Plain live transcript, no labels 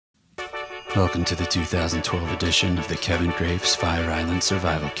Welcome to the 2012 edition of the Kevin Graves Fire Island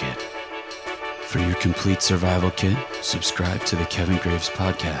Survival Kit. For your complete survival kit, subscribe to the Kevin Graves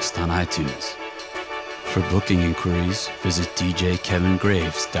podcast on iTunes. For booking inquiries, visit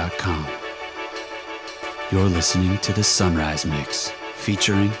djkevingraves.com. You're listening to the Sunrise Mix,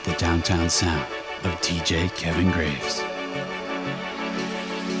 featuring the downtown sound of DJ Kevin Graves.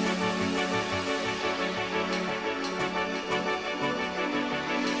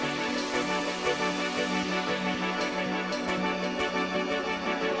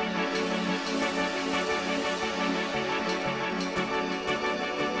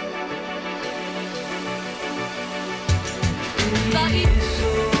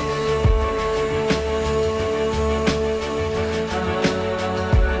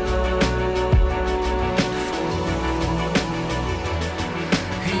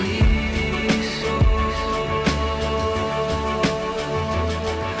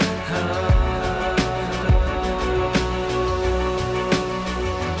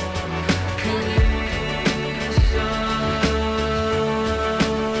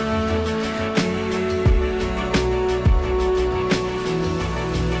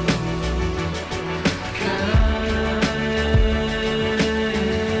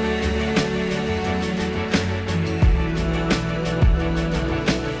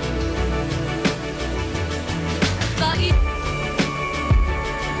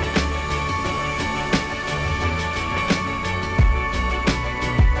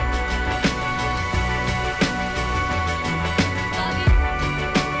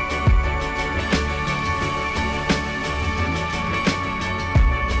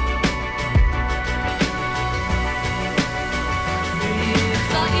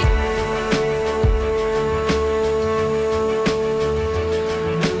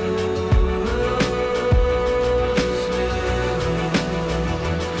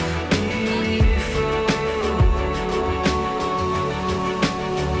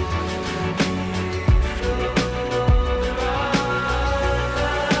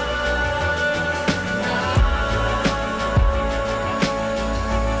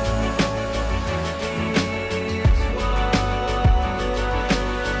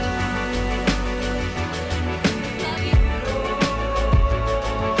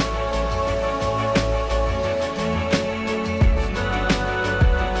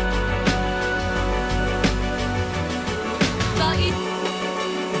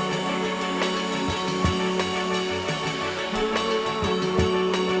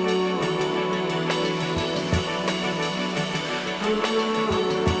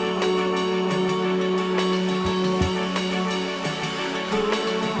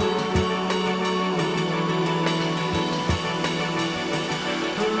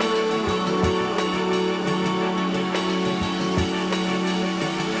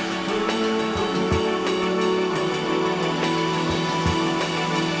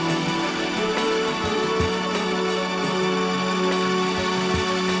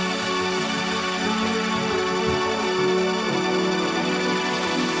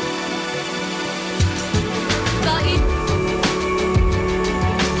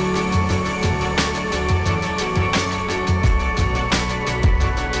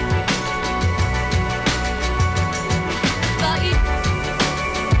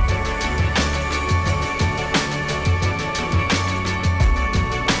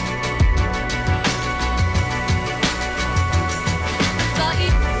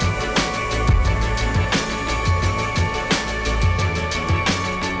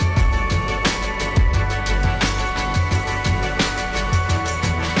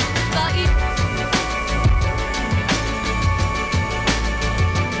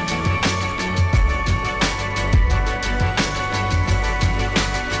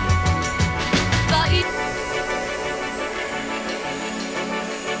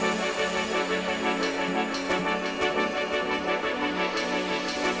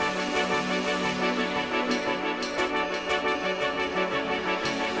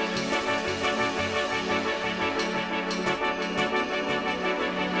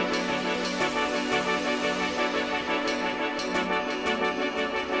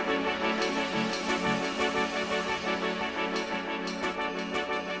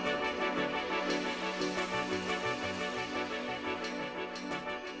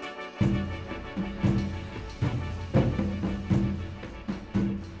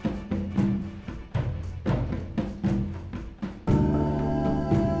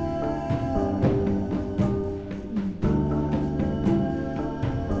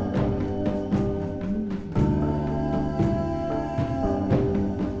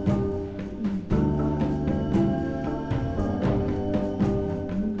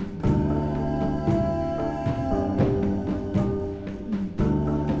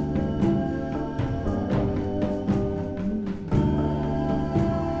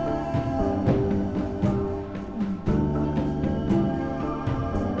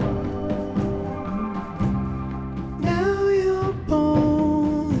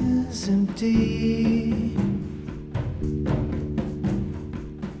 empty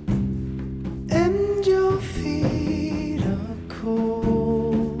and your feet are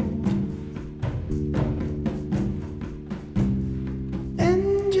cold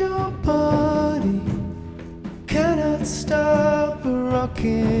and your body cannot stop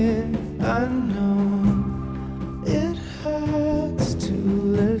rocking. I know it hurts to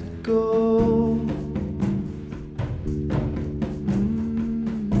let go.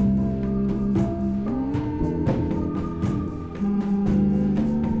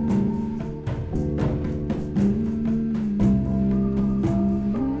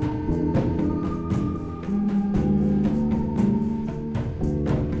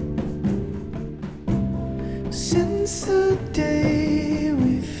 Since the day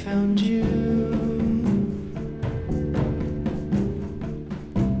we found you,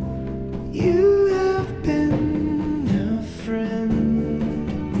 you have been a friend,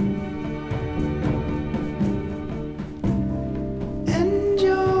 and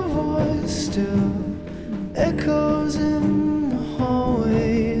your voice still echoes in the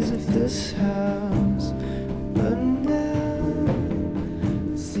hallways of this house. But now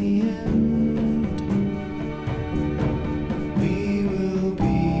it's the end. We will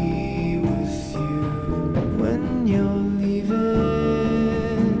be with you when you're leaving.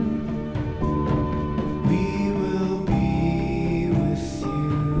 We will be with you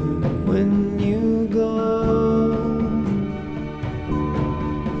when you go.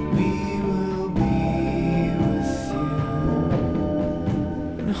 We will be with you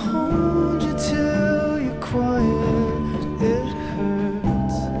and hold you till you're quiet. It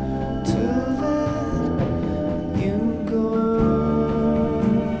hurts to let you go.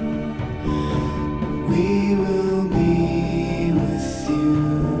 We will be with you.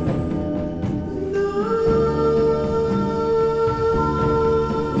 No,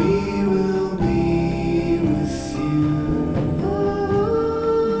 we will be with you.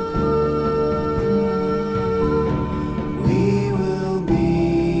 We will be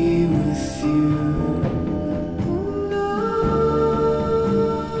with you.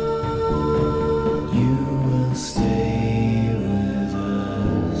 You will stay with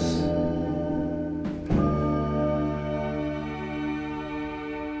us.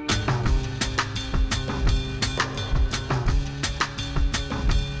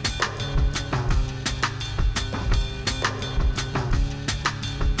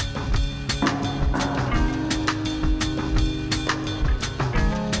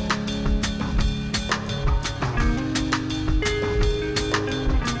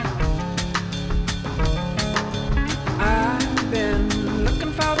 I've been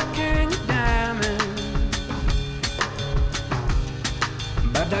looking for the king of diamonds,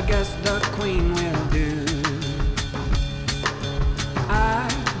 but I guess the queen will do.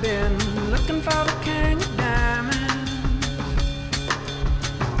 I've been looking for the king of diamonds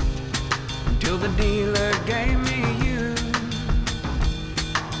until the dealer gave me you.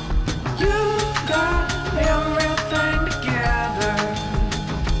 You got everything together.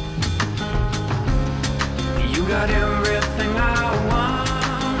 You got everything I want.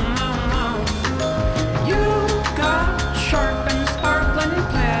 You got sharp and sparkling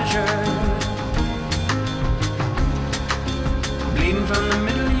pleasure, bleeding from the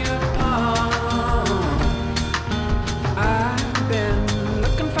middle of your palm. I've been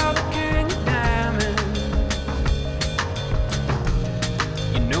looking for the king of diamonds.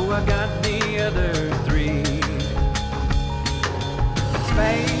 You know I got the other three.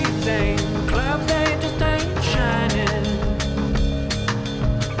 Spades ain't clubs, they just ain't shining,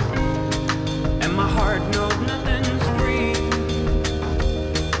 and my heart knows nothing's free.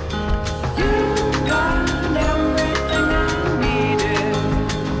 You got everything I needed.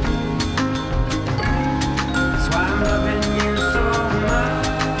 That's why I'm loving you so much.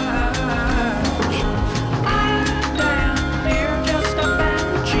 I damn near just up and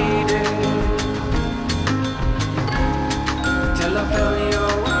cheated till I felt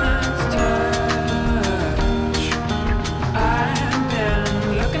your woman's touch.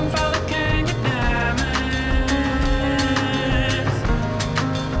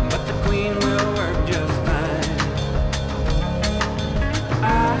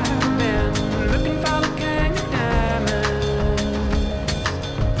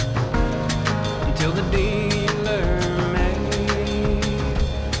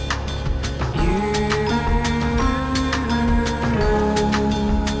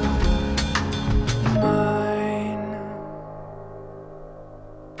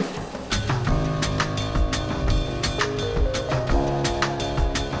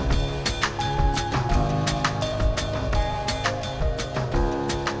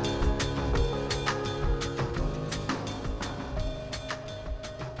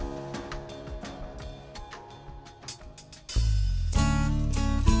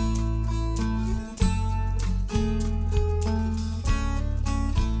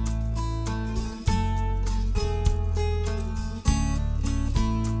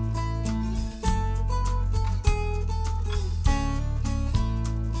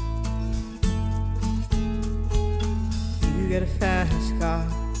 get a fast car.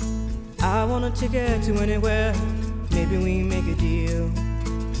 I want a ticket to anywhere. Maybe we make a deal.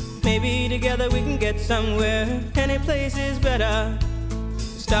 Maybe together we can get somewhere. Any place is better.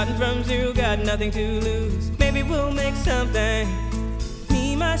 Starting from zero, got nothing to lose. Maybe we'll make something.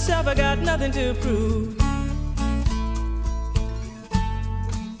 Me, myself, I got nothing to prove.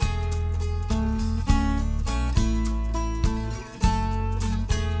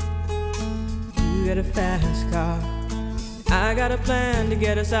 You get a fast car. I got a plan to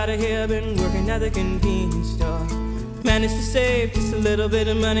get us out of here. Been working at the convenience store. Managed to save just a little bit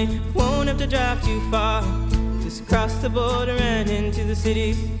of money. Won't have to drive too far. Just cross the border and into the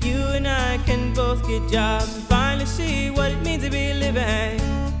city. You and I can both get jobs and finally see what it means to be living.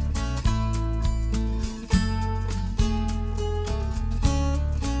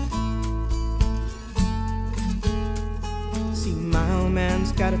 See, my old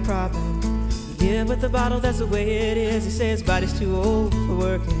man's got a problem. He live with a bottle, that's the way it is. He says his body's too old for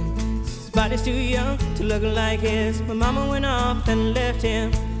working. His body's too young to look like his. My mama went off and left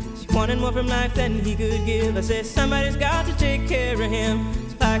him. She wanted more from life than he could give. I said somebody's got to take care of him.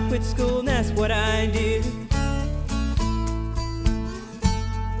 So I quit school and that's what I did.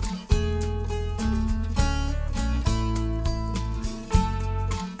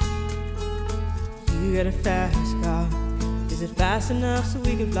 You got a fast car. Is it fast enough so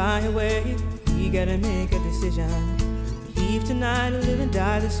we can fly away? We gotta make a decision. Leave tonight or live and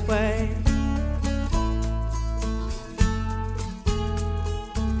die this way.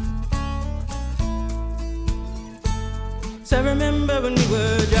 So I remember when we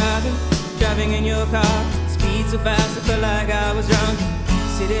were driving in your car. Speed so fast I felt like I was drunk.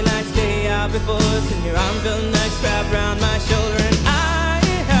 City lights lay out before us, and your arm felt nice wrapped around my shoulder. And I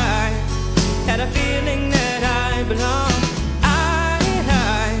had a feeling that I belonged. I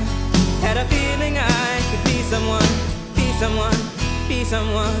had a feeling I could be someone, be someone, be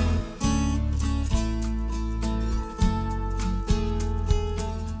someone.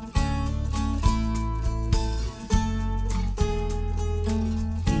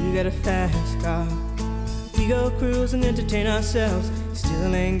 You got a fast car. We go cruise and entertain ourselves.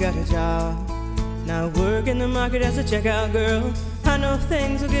 Still ain't got a job. Now work in the market as a checkout girl. I know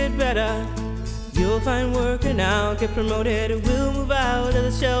things will get better. You'll find work and I'll get promoted. We'll move out of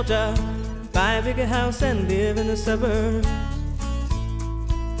the shelter, buy a bigger house and live in the suburbs.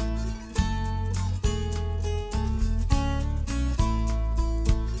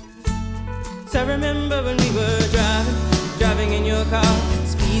 So I remember when we were driving in your car.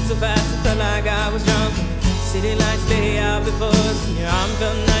 Speed so fast I felt like I was drunk. City lights lay out before us, and your arm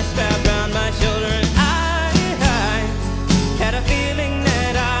felt nice wrapped around my shoulder. And I had a feeling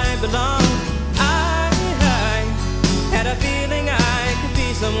that I belonged. I had a feeling I could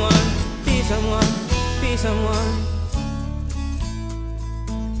be someone, be someone, be someone.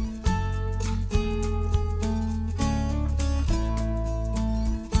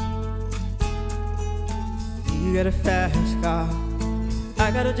 You got a fast car. I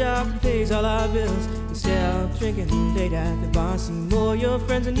got a job that pays all our bills. Instead of drinking late at the bar, see more your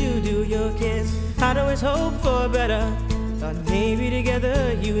friends than you do your kids. I'd always hope for better. Thought maybe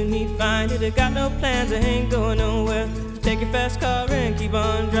together you and me find it. I got no plans, I ain't going nowhere. So take your fast car and keep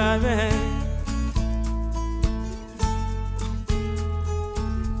on driving.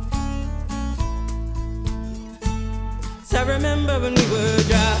 So I remember when we were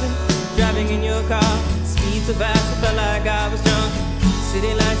driving in your car. Speed so fast I felt like I was drunk.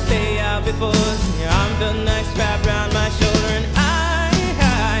 City lights lay out before us, and your arm felt nice wrapped around my shoulder. And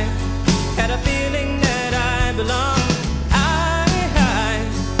I had a feeling that I belonged. I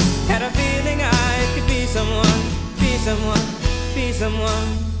had a feeling I could be someone, be someone, be someone.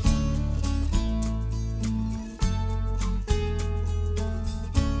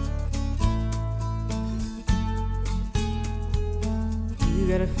 You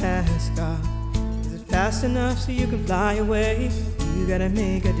got a fast car. Is it fast enough so you can fly away? You gotta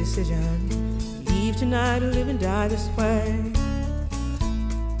make a decision. Leave tonight or live and die this way.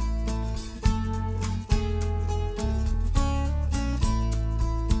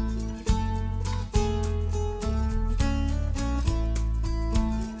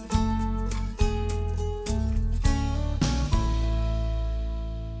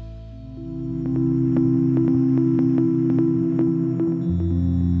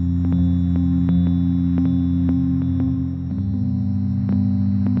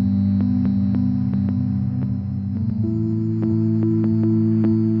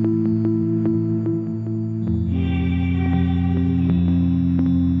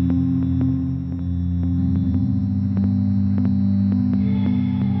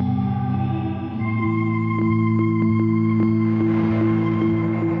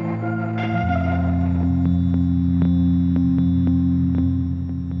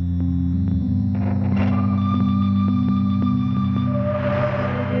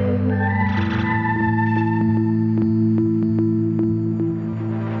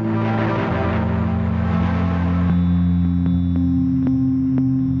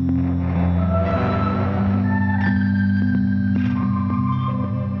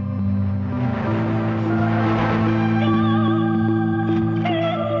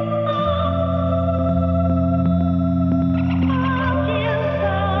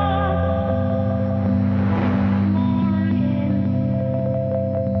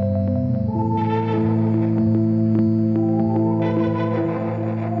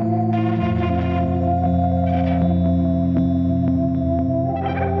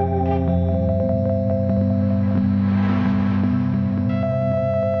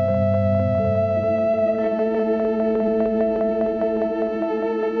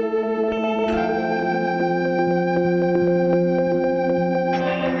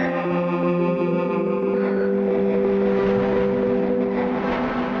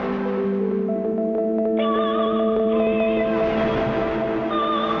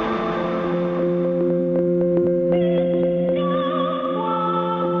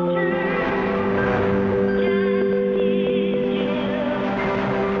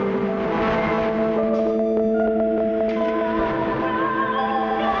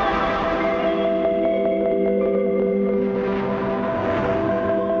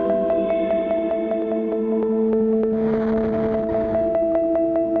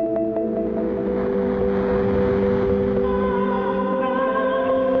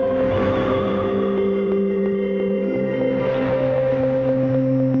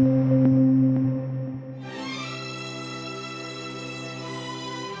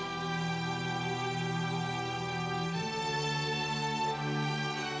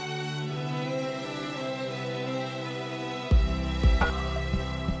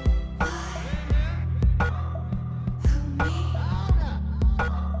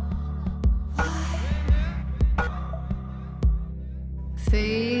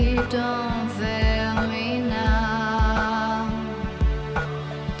 don't fail me now.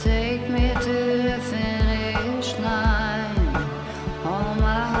 Take me to the finish line. All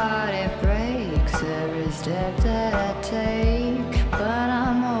my heart it breaks every step that I take, but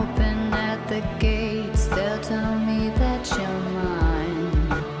I'm open at the gates. They'll tell me that you're mine.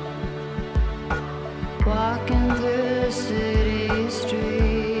 Walking through the city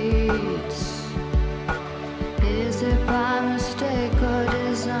streets, is it by mistake or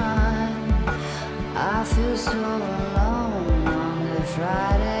design? I feel so alone on the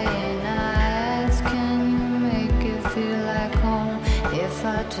Friday nights. Can you make it feel like home if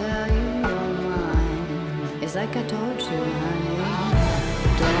I tell you you're mine? It's like I told you, honey.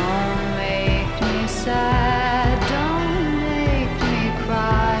 Don't make me sad, don't make me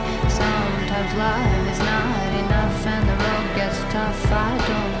cry. Sometimes life is not enough and the road gets tough. I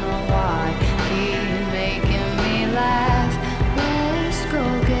don't know why. Keep making me laugh. Let's go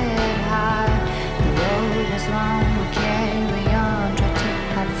get high. The road is long, we'll carry on. Try to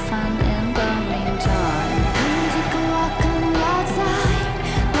have fun in the meantime. Come and take a walk on the wild side.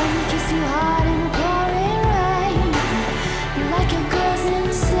 Let me kiss you hard in the pouring rain. You like your girls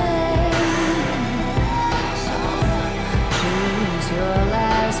insane, so choose your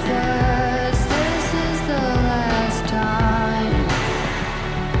last words. This is the last time.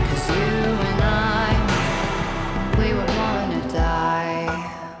 'Cause you and I, we were born to die.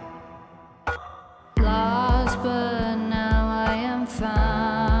 Lost, but now I am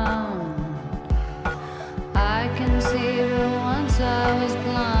found. I can see, but once I was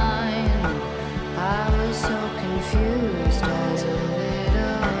blind. I was so confused as a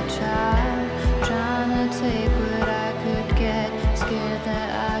little child, trying to take what I could get, scared that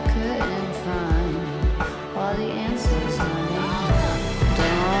I couldn't find all the answers, honey.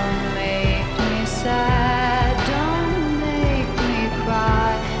 Don't make me sad, don't make me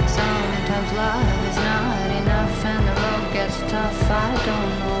cry. Sometimes love is not enough and the road gets tough. I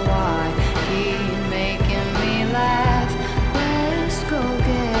don't know why. Keep making me laugh. Let's go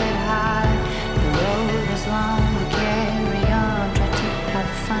get high. The road is long, we'll carry on. Try to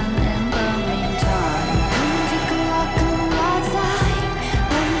have fun in the meantime. Come and take a walk on the wild side.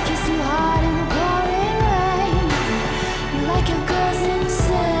 Let me kiss you hard in the pouring rain. You like your girls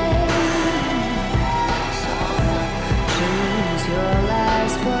insane, so choose your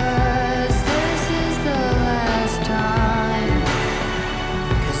last words. This is the last time.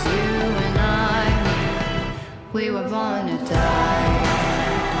 'Cause you and I, we were born to die.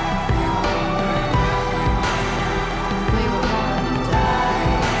 We were born to die.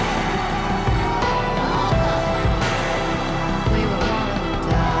 We were born to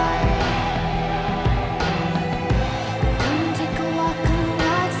die. Come and take a walk on the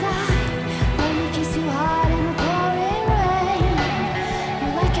wild side. Let me kiss you hard in the pouring rain. You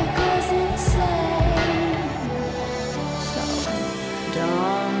like your girls insane, so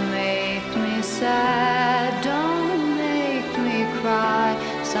don't make me sad, don't make me cry.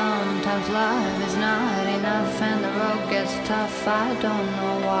 Sometimes love is not enough and the road gets tough. I don't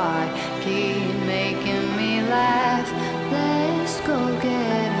know why. Keep making me laugh. Let's go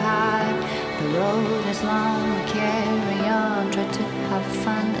get high. The road is long, we carry on. Try to have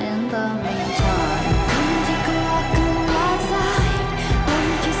fun in the meantime. Come and take a walk on the wild side. Let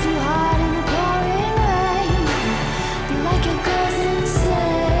me kiss you hard in the pouring rain. You like your girls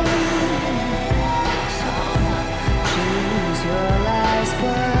insane, so choose your last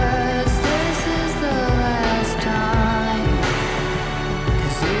words. This is the last time.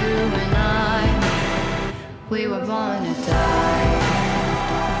 'Cause you and I, we were born to die.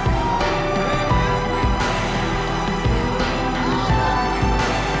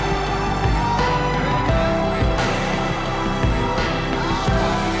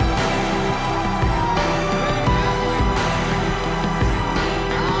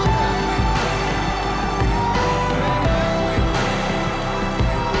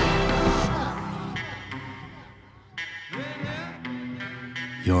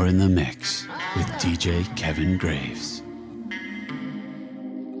 You're in the mix with DJ Kevin Graves.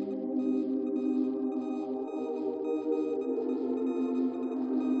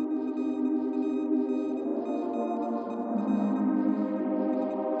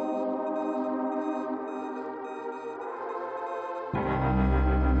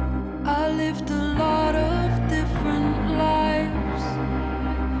 I lived a lot of different lives,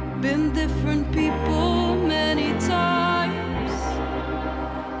 been different people many times.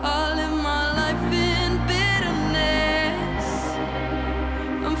 I live my life in bitterness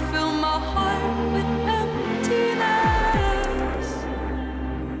and fill my heart with emptiness.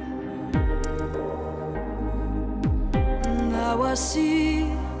 Now I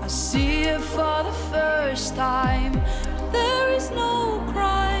see see it for the first time. There is no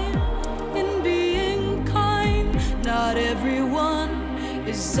crime in being kind. Not everyone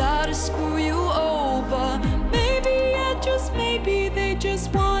is out to screw you over. Maybe, yeah, just maybe they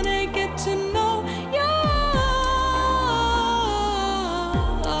just wanna get to know you.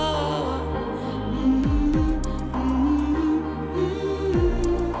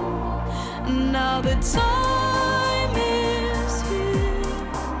 Now the time is here.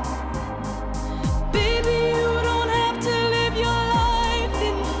 Baby, you don't have to live your life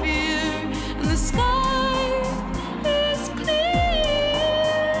in fear. And the sky is clear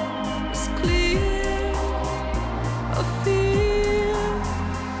of fear.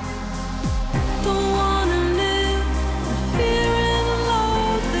 Don't wanna live in fear and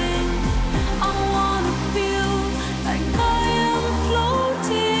loathing. I wanna feel like I am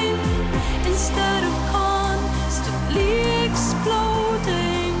floating instead of calm.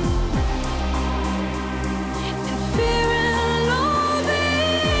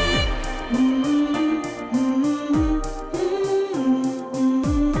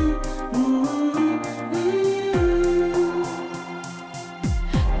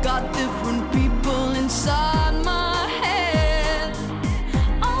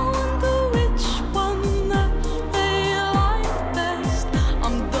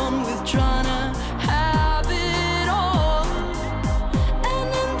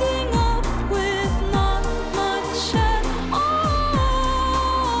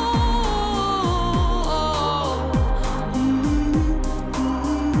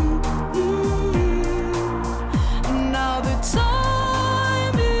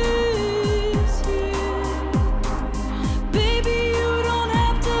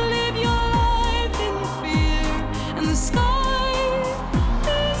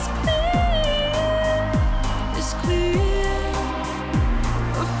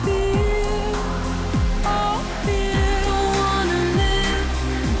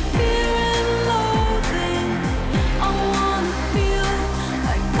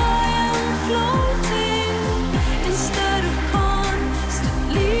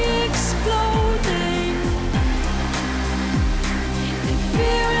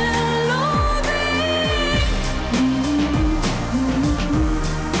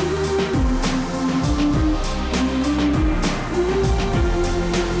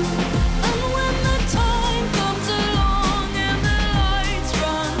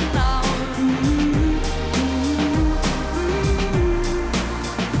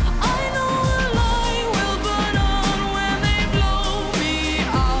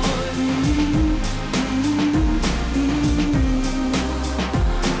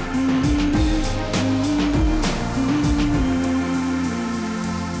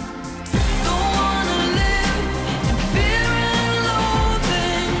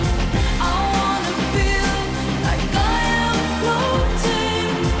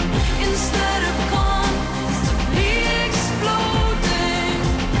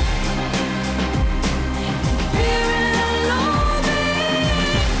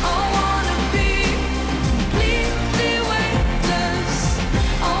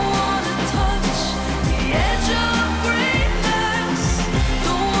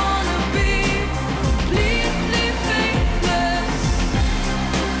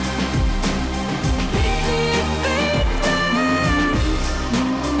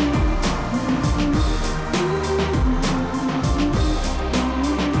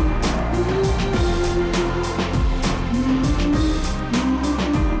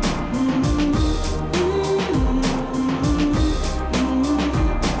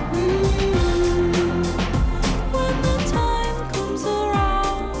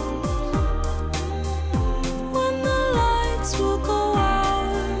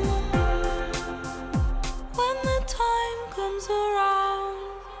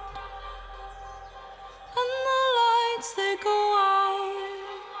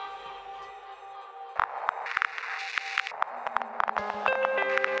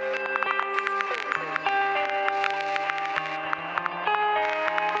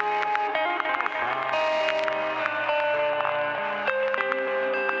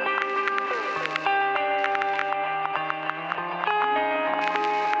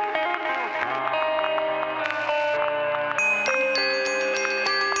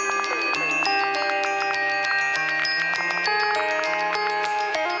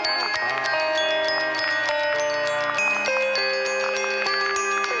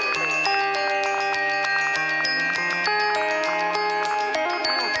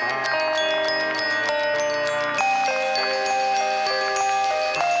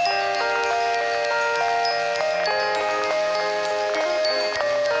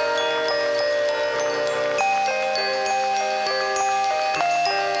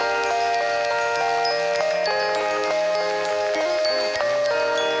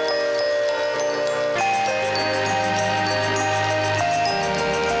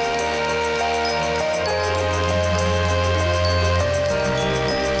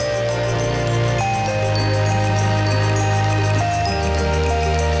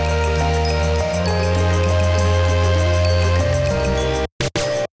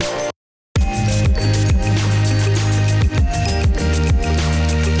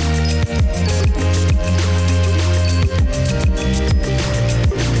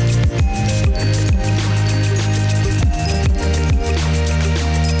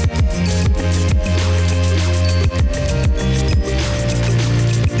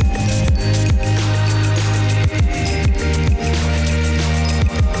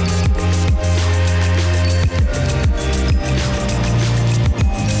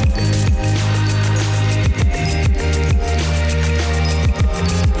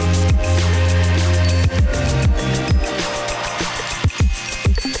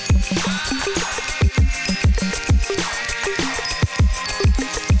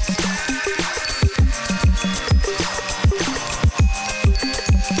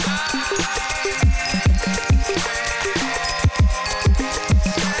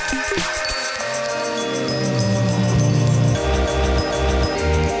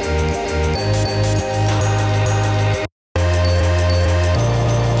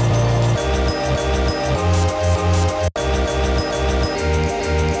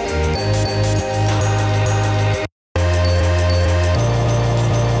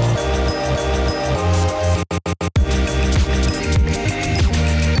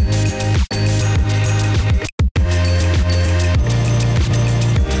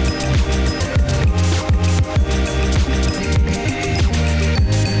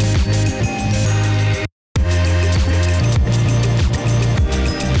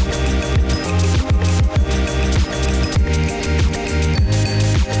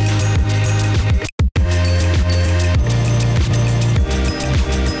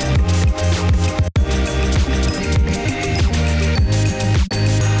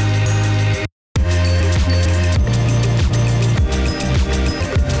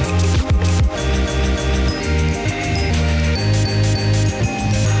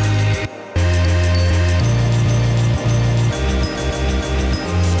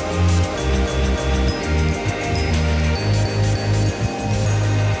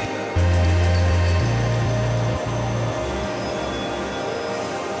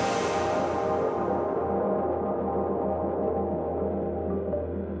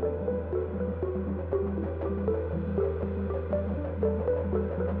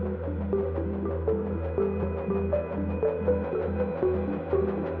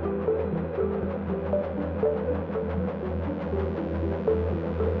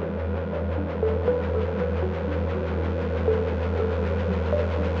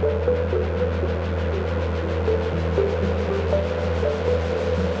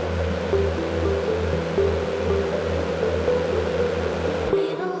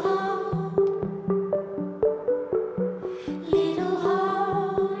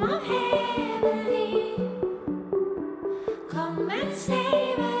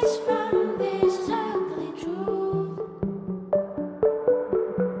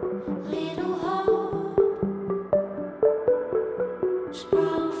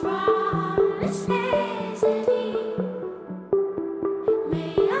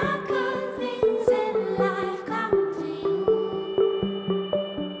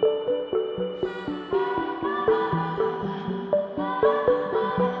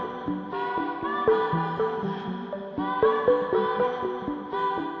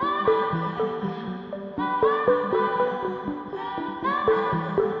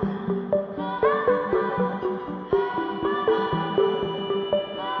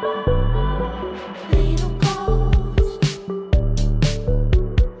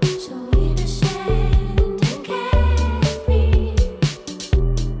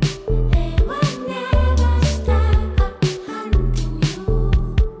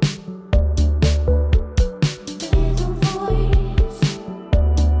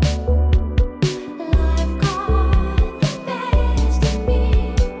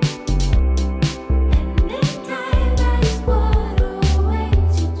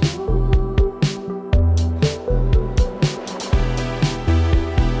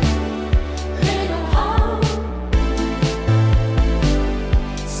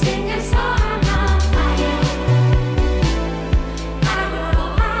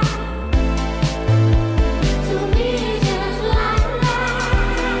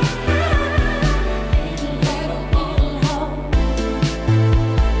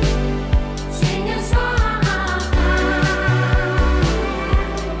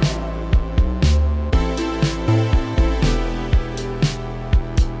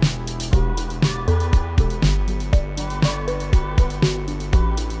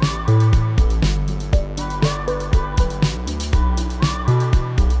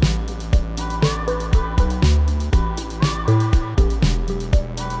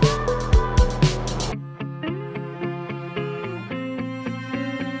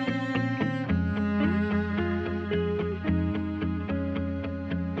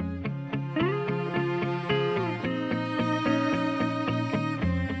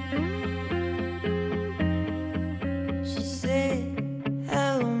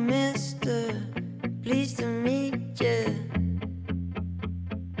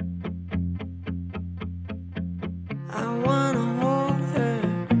 I wanna hold her,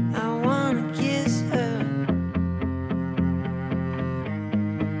 I wanna kiss her.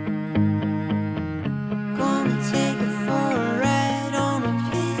 Gonna take her for a ride on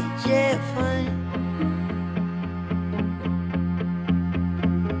a PJ fun.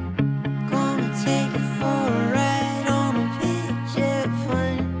 Gonna take her for a ride on a PJ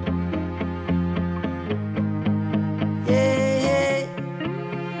fun. Yeah, yeah.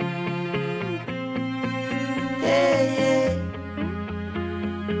 Yeah, yeah.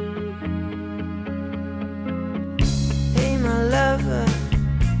 Hey, my lover,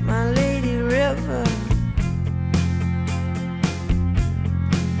 my lady river.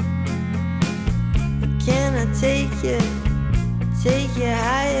 Can I take you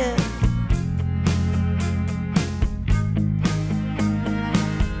higher?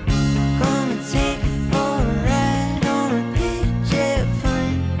 Gonna take you for a ride on a PJ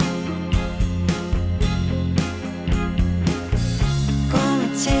fun. Gonna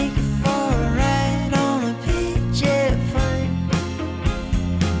take you for a ride on a PJ fun.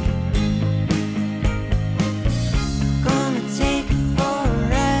 Gonna take you for a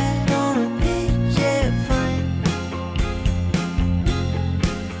ride on a PJ fun.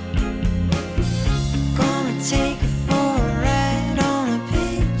 Gonna take you for a ride on a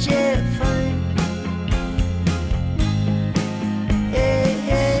PJ fun. Yeah,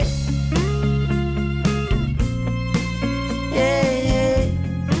 yeah. Yeah, yeah.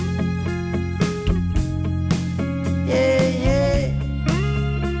 Yeah, yeah.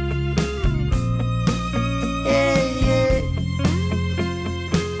 Yeah, yeah.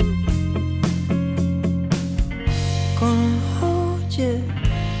 Gonna hold you,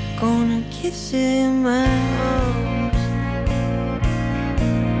 gonna kiss you in my arms.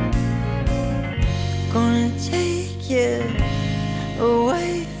 Gonna take you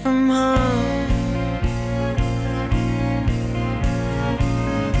away from home.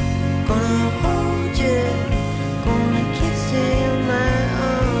 Gonna hold you, gonna kiss you in my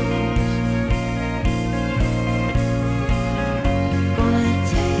arms. Gonna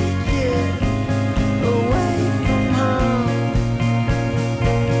take you away from home.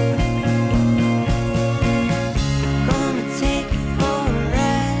 Gonna take you for a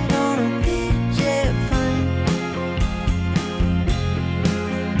ride on a PJ fun.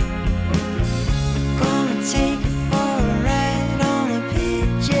 Gonna take you for a ride on a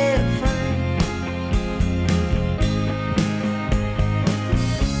PJ fun.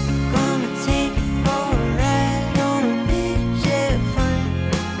 Gonna take you for a ride on a PJ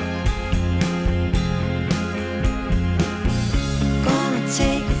fun. Gonna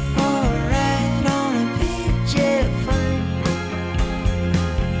take you for a ride on a PJ fun.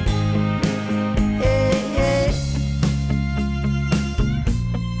 Yeah, yeah.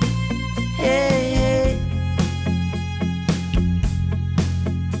 Yeah, yeah.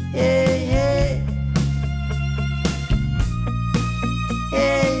 Yeah, yeah.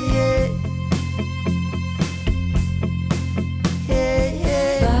 Yeah, yeah. Yeah,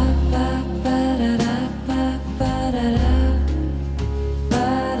 yeah. Ba ba da da ba da da. Ba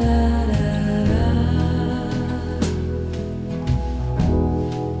da da da.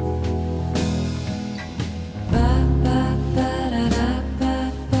 Ba ba da da ba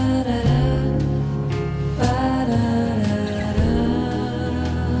da da. Ba da da.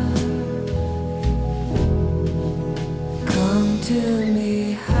 Come to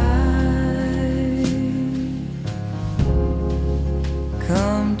me high.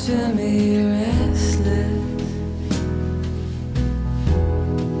 Come to me restless.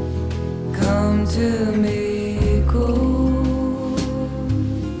 Come to me cool.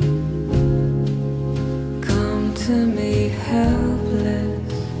 Come to me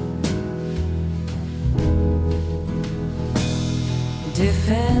helpless.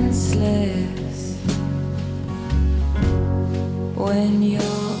 Defenseless. When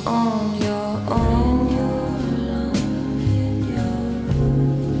you're on your own.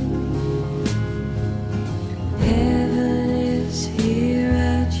 Heaven is here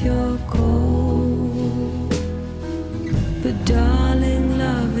at your call. But darling,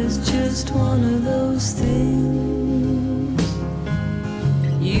 love is just one of those things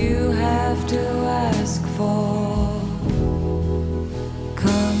you have to ask for.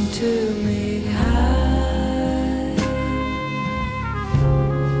 Come to me high.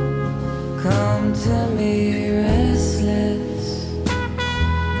 Come to me restless.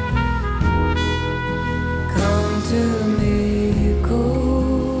 Come to me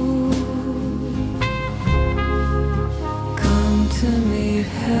cool. Come to me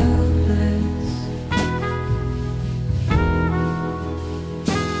helpless.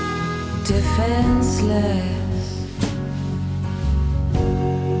 Defenseless.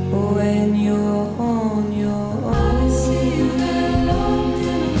 when you're on your own. I see you there locked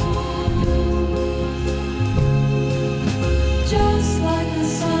in a moon, just like the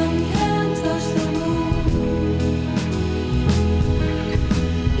sun can't touch the moon.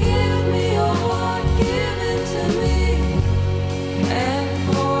 Give me your heart, give it to me, and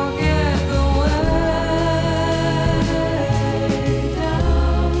forget the way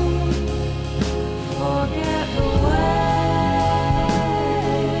down. Forget the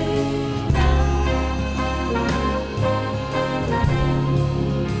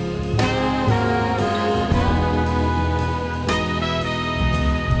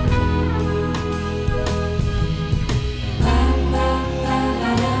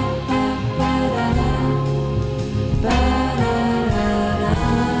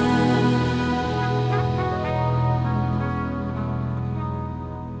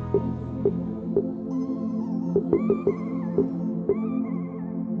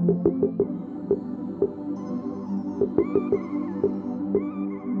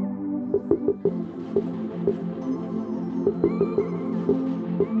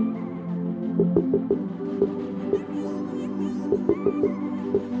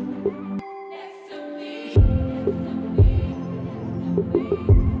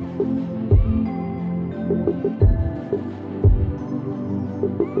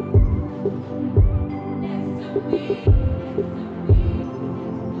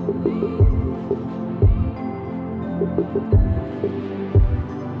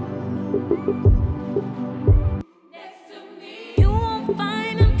you won't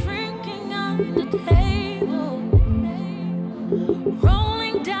find him drinking on the table,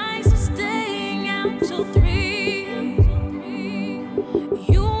 rolling dice and staying out till 3.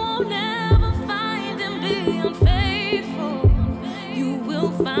 You won't ever find him being unfaithful. You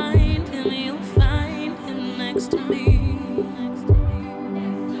will find him, you'll find him next to me.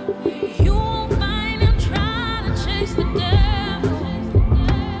 You won't find him trying to chase the devil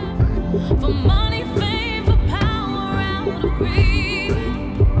for money, fame, for power, out of greed.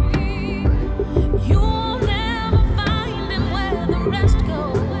 You will never find him where the rest go.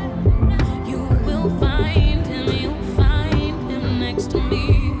 You will find him, you'll find him next to me.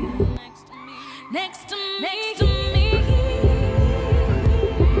 Next to me. Next to me.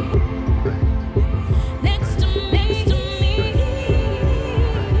 Next to me.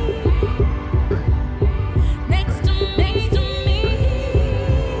 Next to me.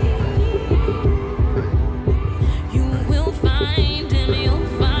 You will find him, you'll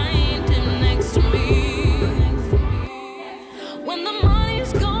find him next to me. When the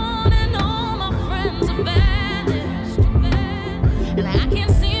money's gone and all my friends have vanished, and I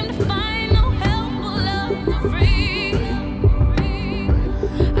can't seem to find no help or love for free,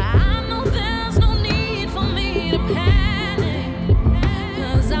 I know there's no need for me to panic,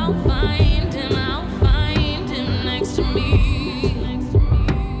 'cause I'll find him next to me.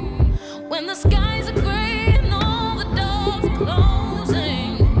 When the skies are gray and all the doors are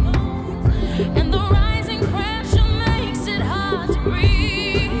closing, and the rising pressure makes it hard to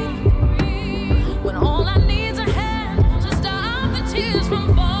breathe, when all I need's a hand to stop the tears from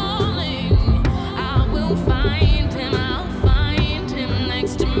falling, I will find him, I'll find him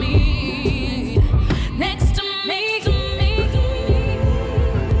next to me. Next to me.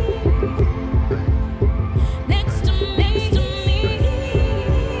 Next to me.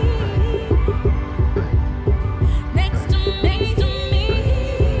 Next to me.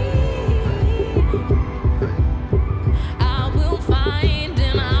 I will find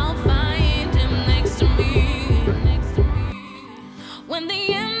him, I'll find him next to me. When the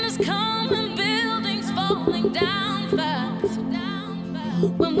end is coming, buildings falling down fast,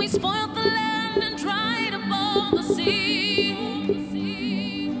 when we spoiled the land and dried up all the sea,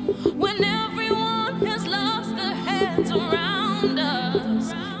 when everyone has lost their heads around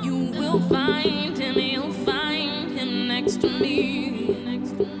us, you will find him, you'll find him next to me.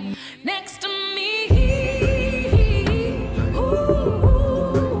 Next to me. Ooh,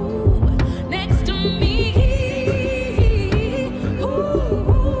 next to me. Ooh,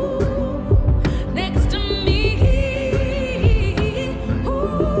 next to me.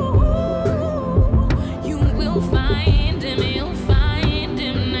 Ooh, you will find him, you'll find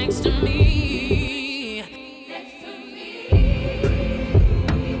him next to me. Next to me.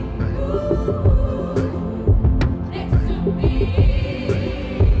 Ooh.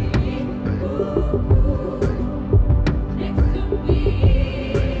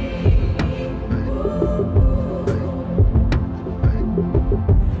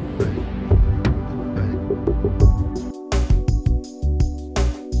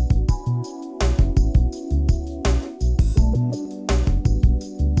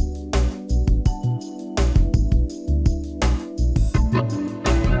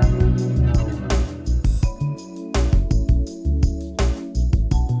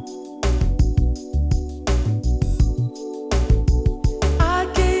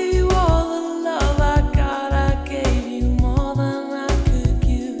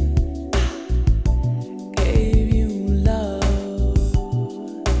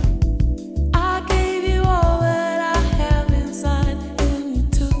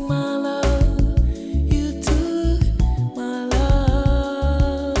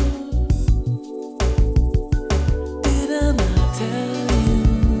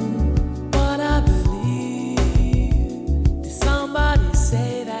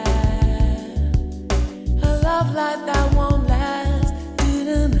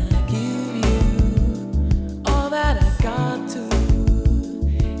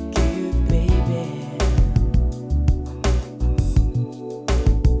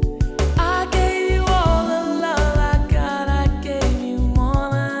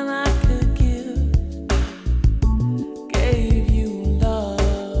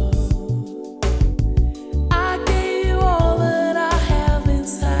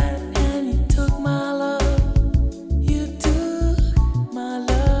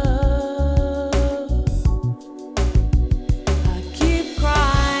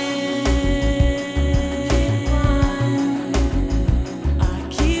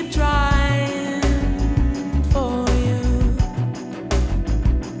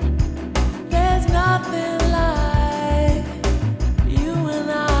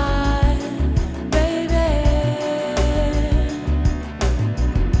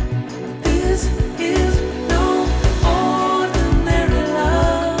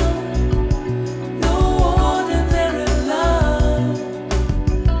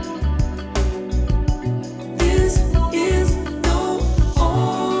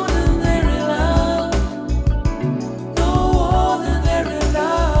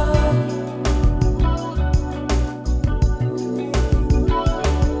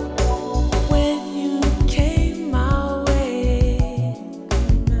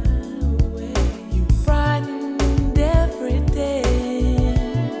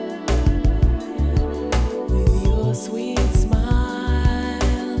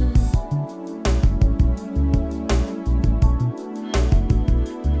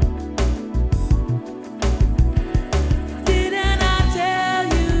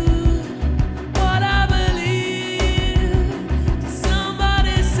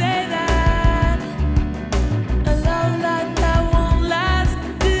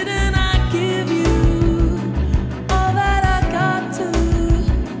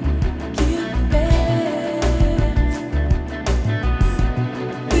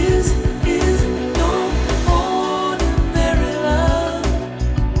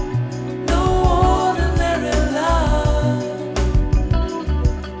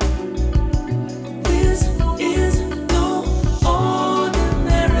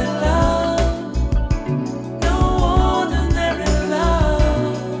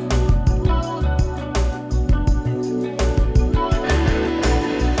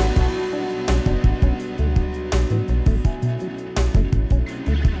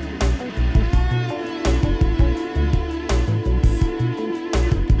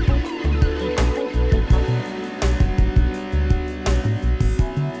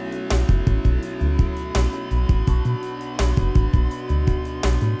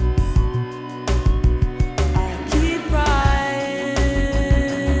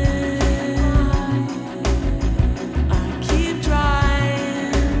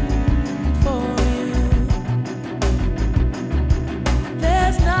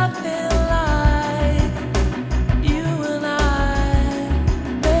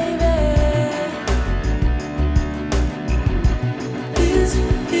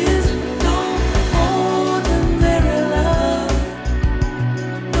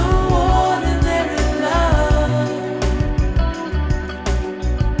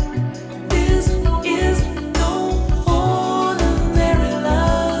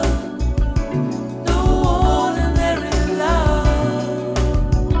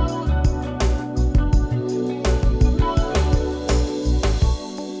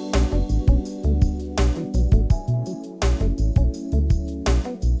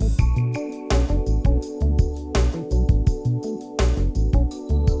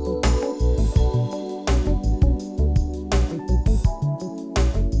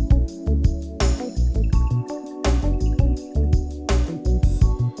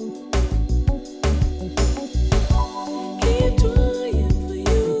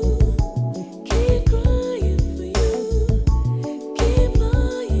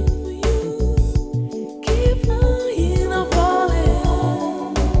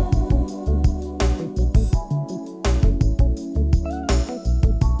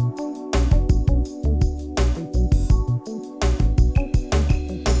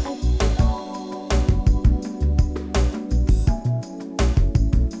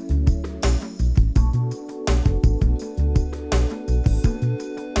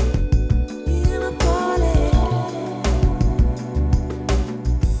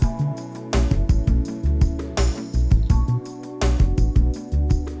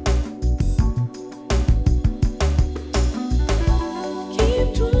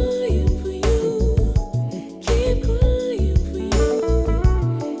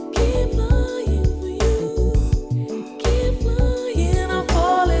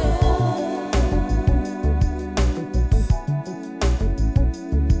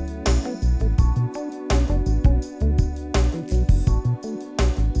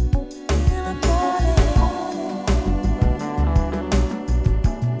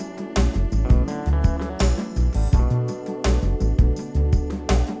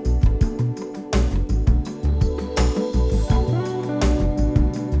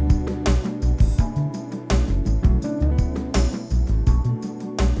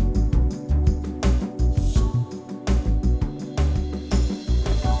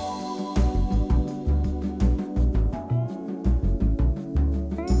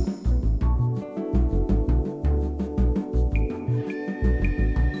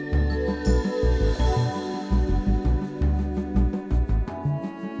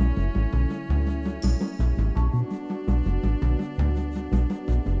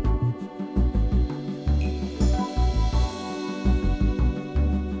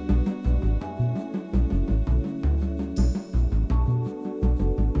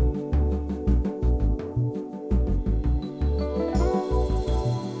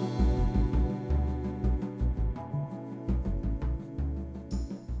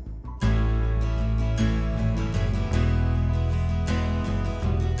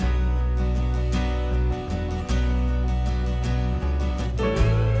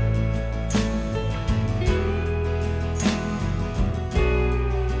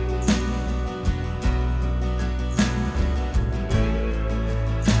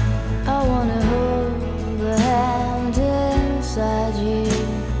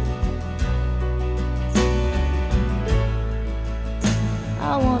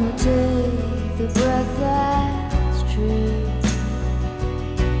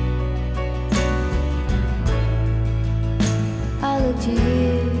 to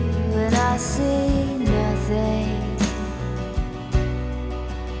you and I see nothing.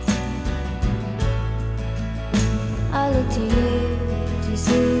 I look to you to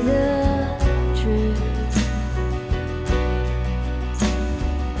see the truth.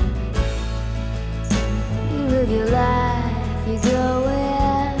 You live your life, you go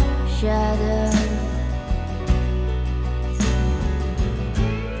in shadow.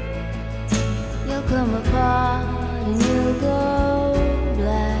 You'll come apart and you'll go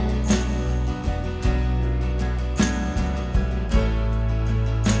black.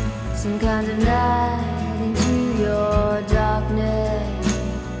 Some kind of night into your darkness.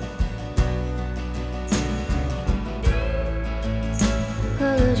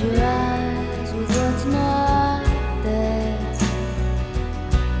 Colored your eyes with what's not there.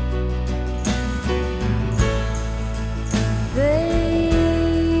 Fade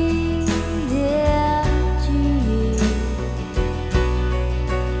into you.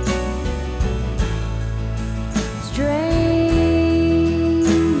 Strange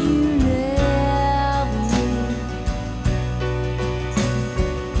you never knew.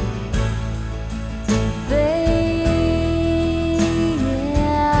 Fade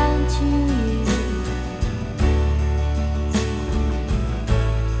into you.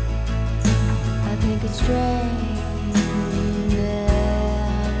 I think it's strange you never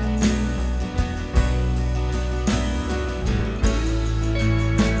knew.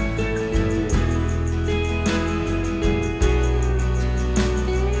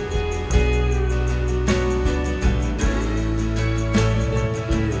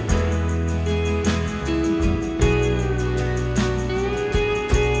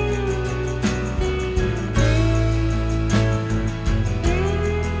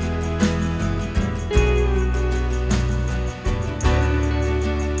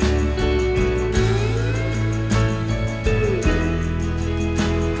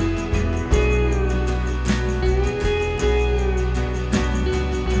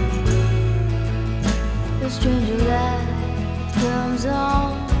 The stranger light comes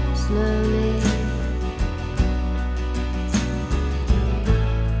on slowly.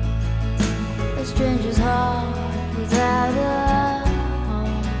 A stranger's heart without a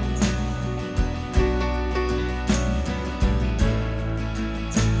home.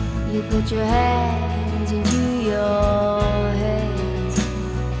 You put your hands into your head.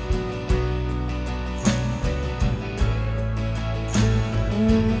 And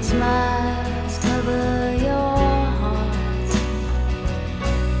then smiles cover your heart.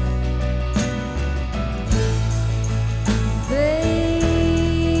 Fade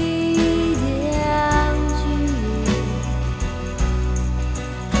into you.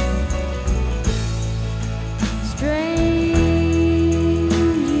 Strange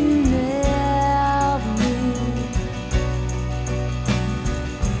you never knew.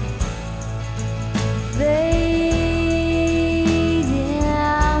 Fade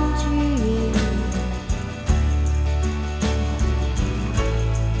into you.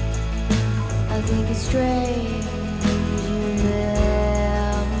 I think it's strange you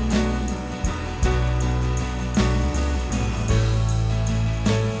never knew.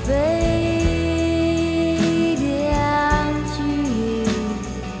 Fade into you.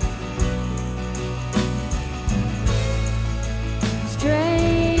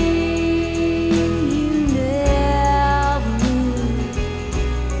 Strange you never knew.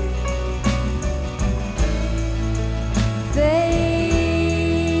 Fade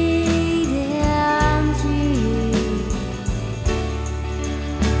into you.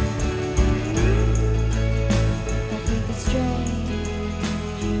 I think it's strange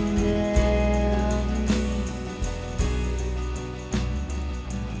you never knew.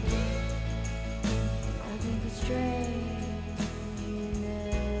 I think it's strange you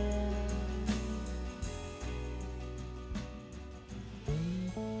never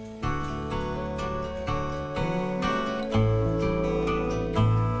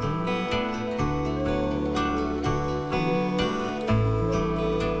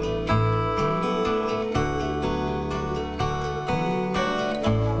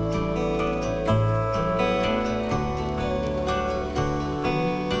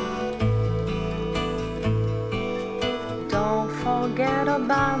Don't forget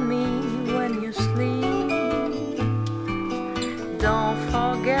about me when you sleep. Don't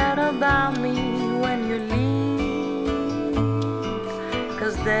forget about me when you leave.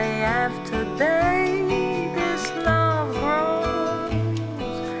 'Cause day after day this love grows.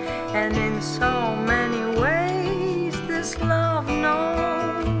 And in so many ways this love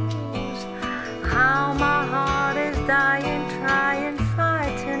knows how my heart is dying, trying,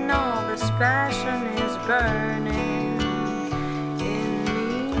 fighting. All this passion is burning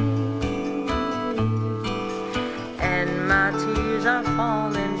stop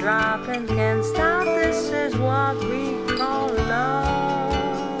falling, dropping, can't stop. This is what we call love,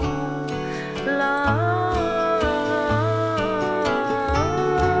 love.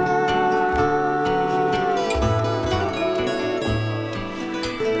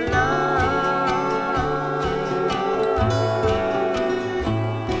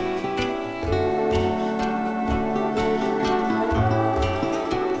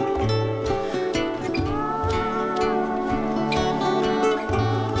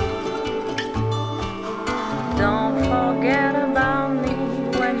 Don't forget about me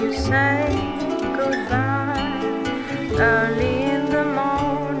when you say goodbye. Early in the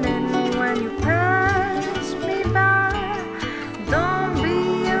morning when you pass me by. Don't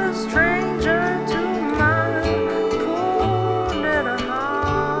be a stranger to my poor little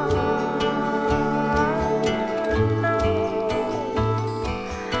heart. No.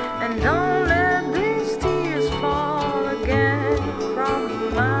 And don't let these tears fall again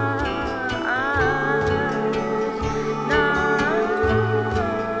from my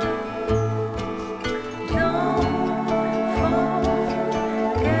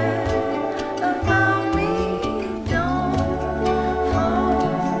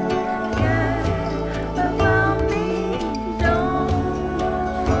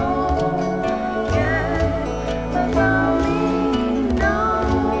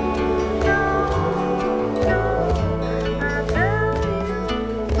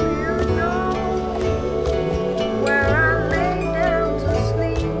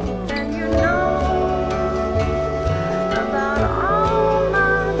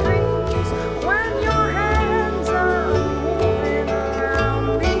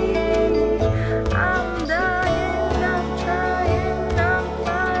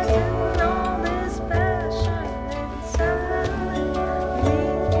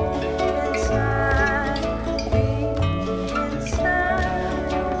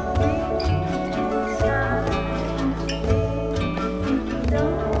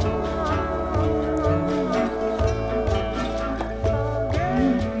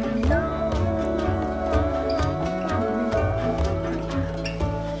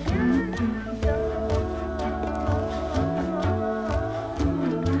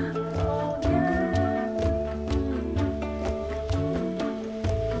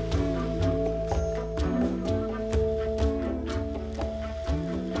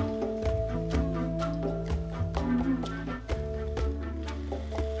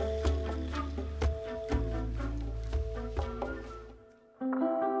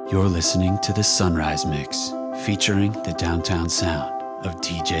You're listening to the Sunrise Mix, featuring the downtown sound of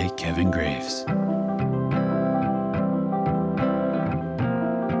DJ Kevin Graves.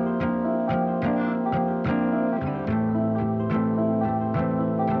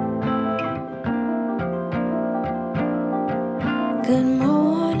 Good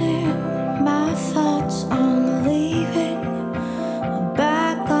morning, my thoughts on leaving are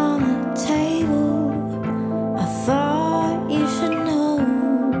back on the table. I thought you should know.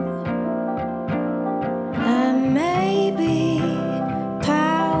 And maybe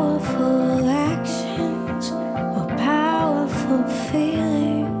powerful actions or powerful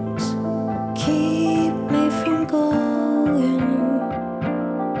feelings keep me from going.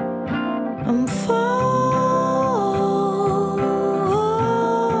 I'm folding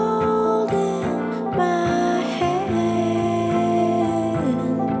my hand.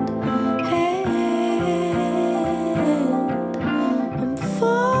 I'm folding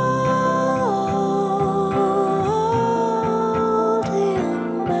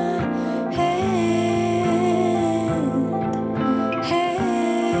my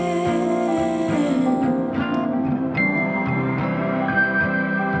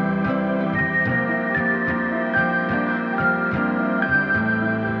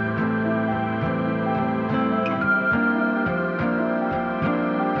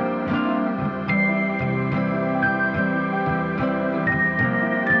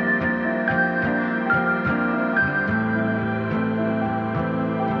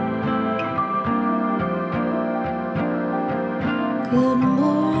Good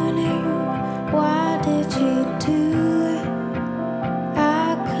morning, why did you do it?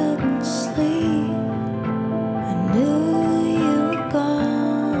 I couldn't sleep, I knew you were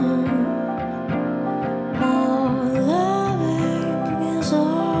gone. More loving is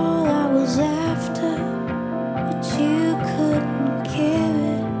all I was after, but you couldn't give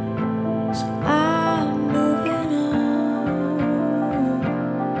it, so I'm moving on.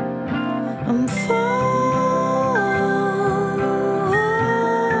 I'm folding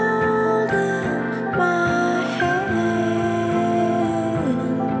my hand.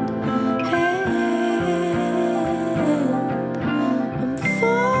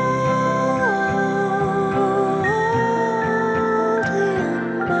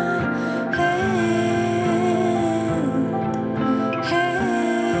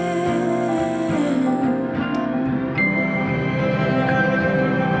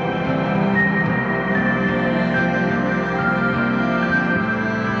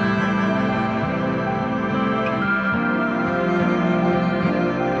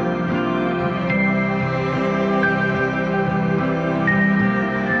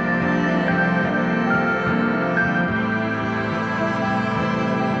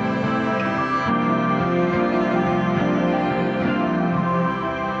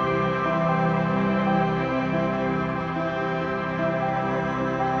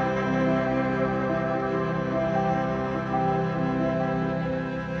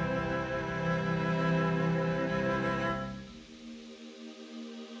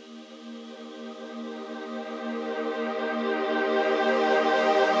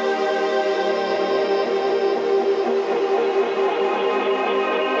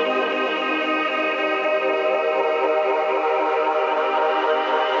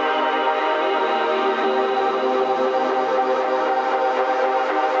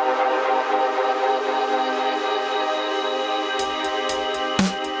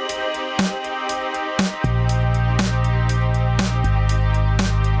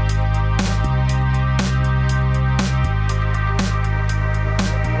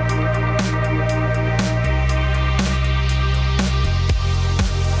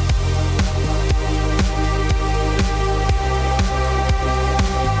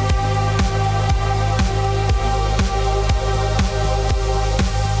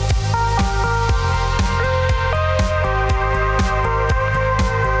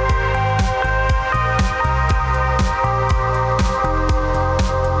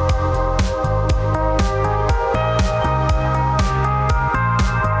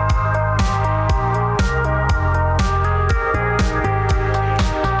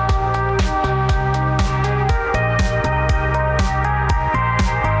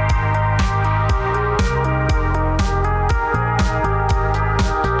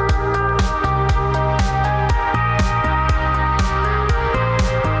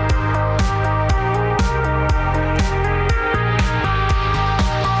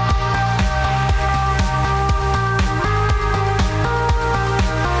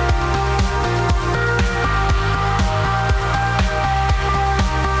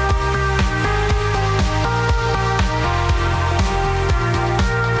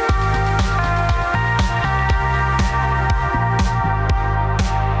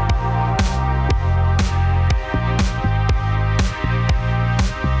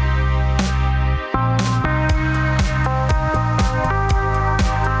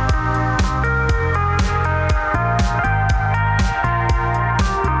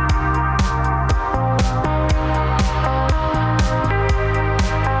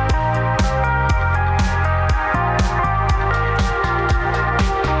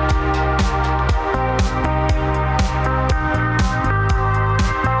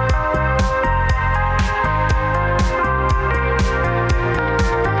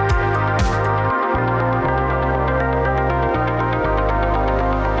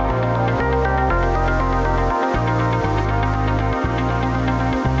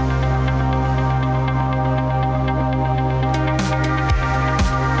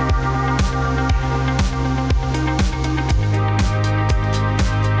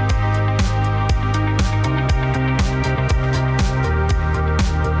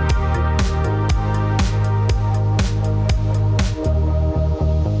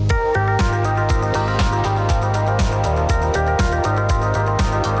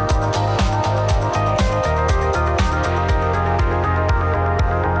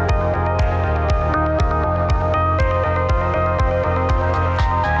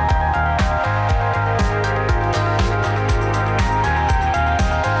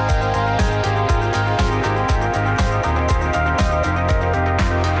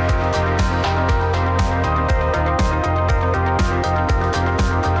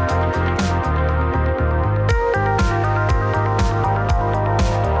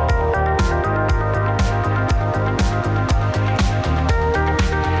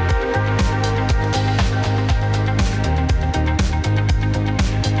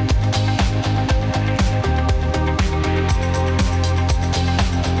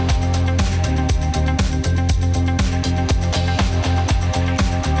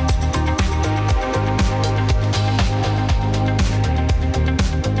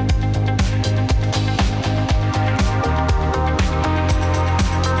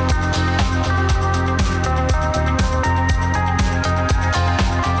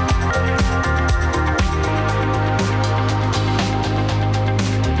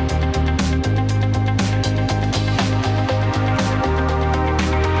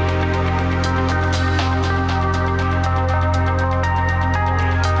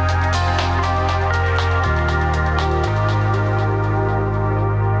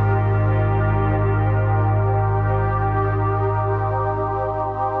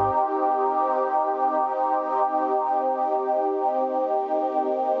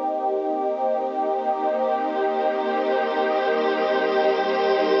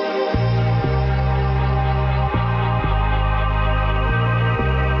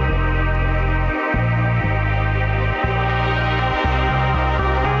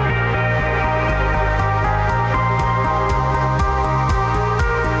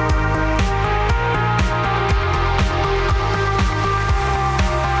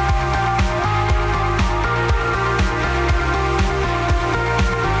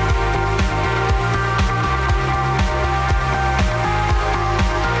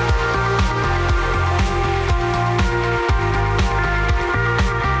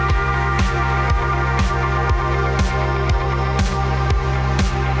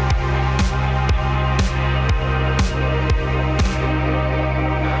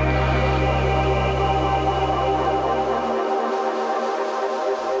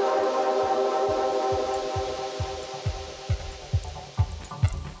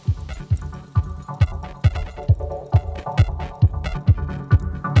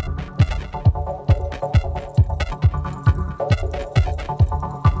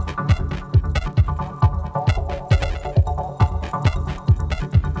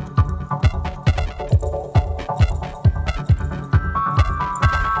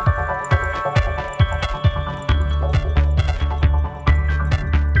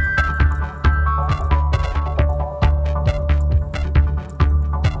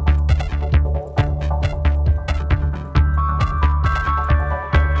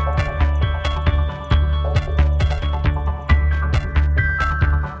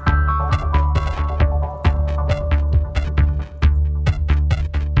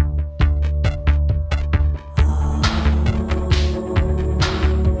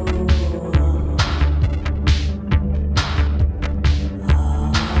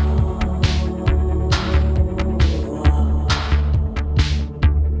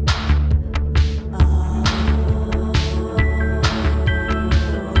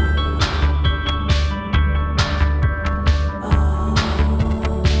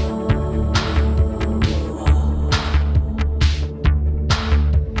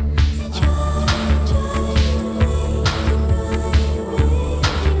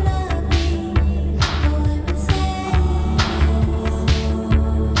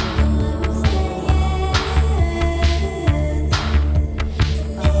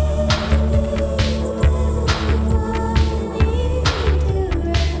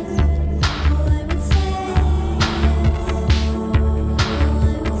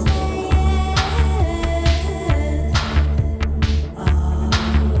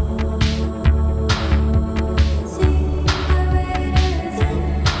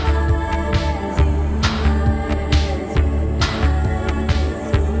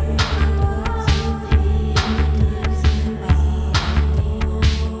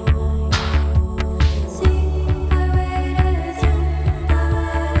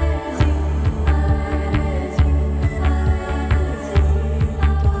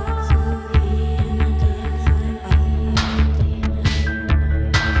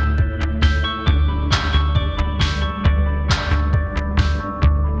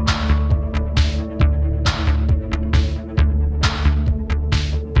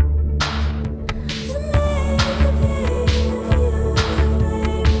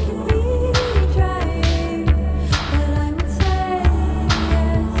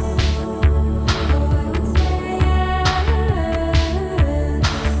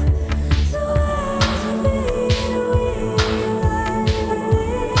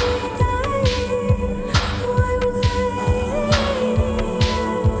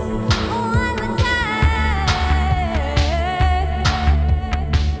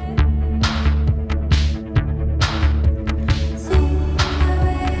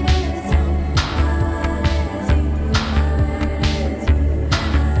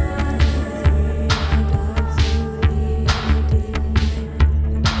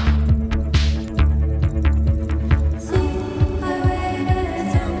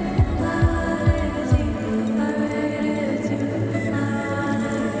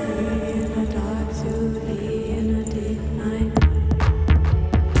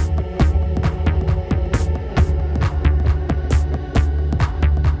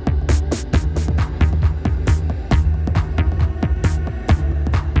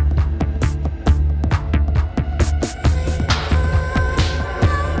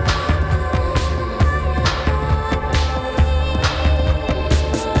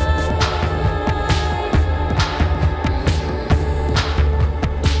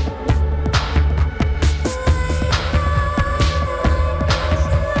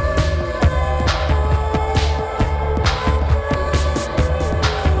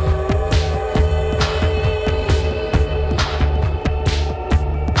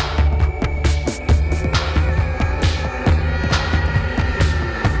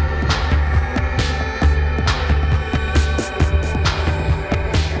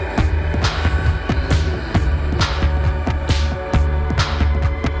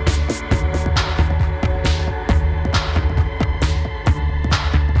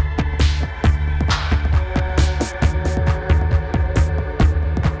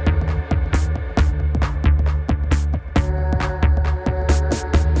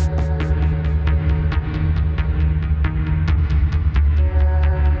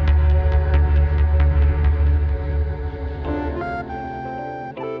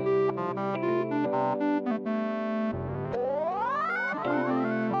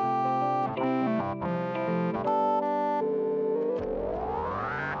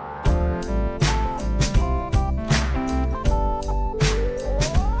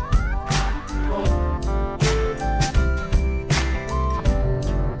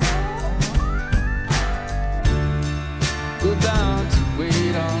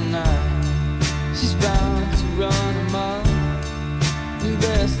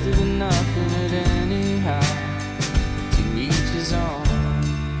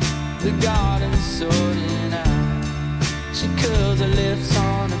 the garden's sorting out. She curls her lips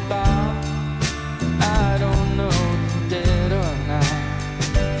on a bar. I don't know if you're dead or not,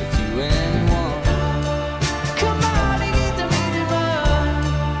 if you anyone. Come on and get the minimum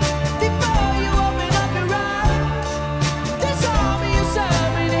before you open up your eyes. There's army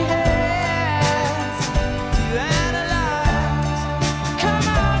yourself in your hands to analyze. Come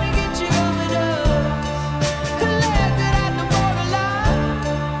on and get your overdose collected at the borderline.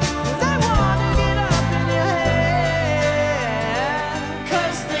 They wanna get up in your head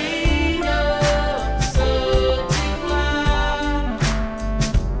 'cause they know so too much.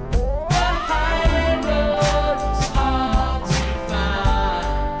 The high road is hard to find.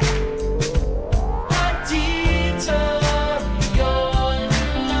 A detour you're in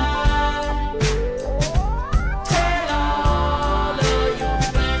line. Tell all of your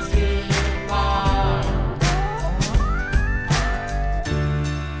friends goodbye.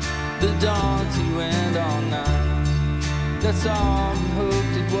 The dawn to end all night. That's all we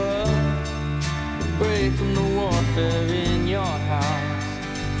hoped it was. A break from the warfare in your house.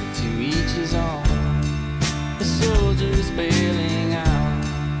 To each his own. The soldier is bailing out.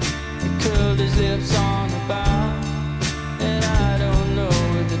 He curled his lips on the bar. And I don't know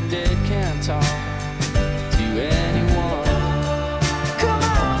if the dead can talk to anyone. Come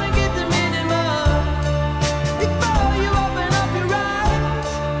on and get the minimum before you open up your eyes.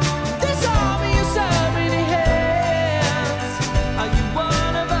 There's army yourself in your hands. Are you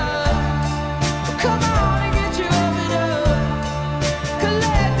one of us? Come on and get your overdose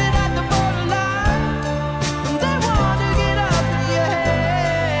collected at the borderline. They wanna get up in your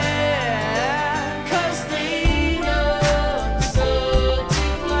head 'cause they know so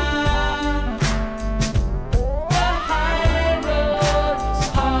too much. The high road is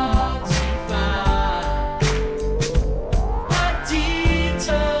hard to find. A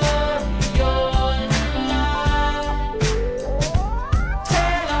detour you're in line.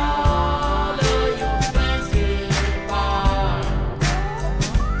 Tell all of your friends goodbye.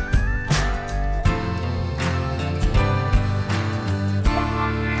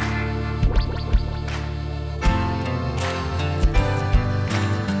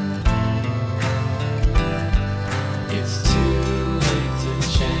 It's too late to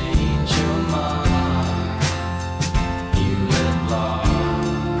change your mind. You let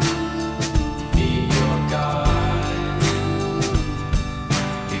love be your guide.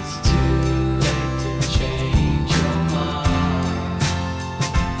 It's too late to change your mind.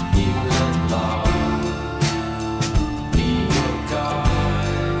 You let love be your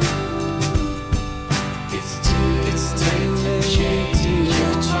guide. It's too late to change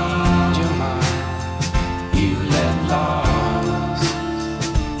your mind. You let loss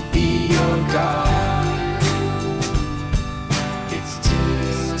be your guide. It's too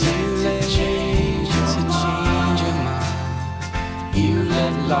late to change your mind. You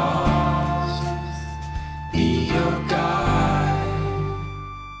let loss be your guide.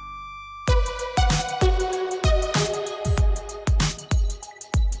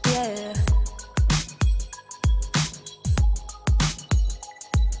 Yeah.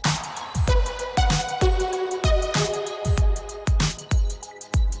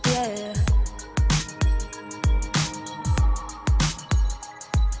 Yeah.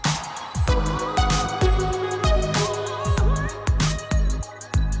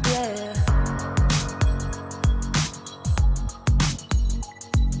 Yeah.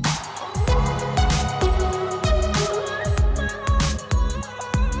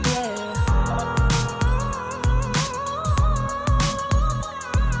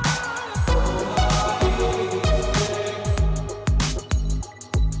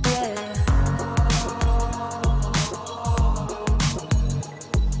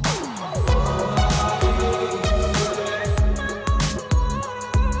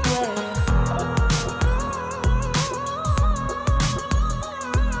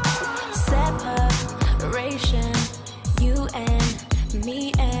 Separation, you and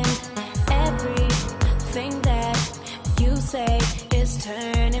me and everything that you say is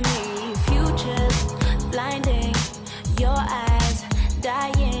turning me. Futures blinding, your eyes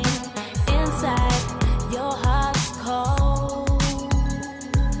dying inside, your heart's cold.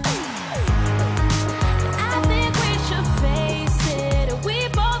 I think we should face it. We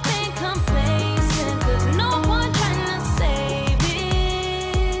both been complacent. There's no one trying to save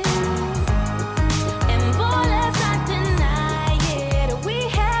it. And boy, let's not deny it. We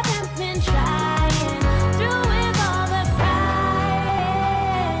haven't been trying through it all the fight.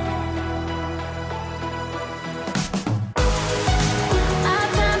 Our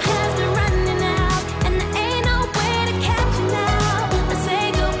time has been running out.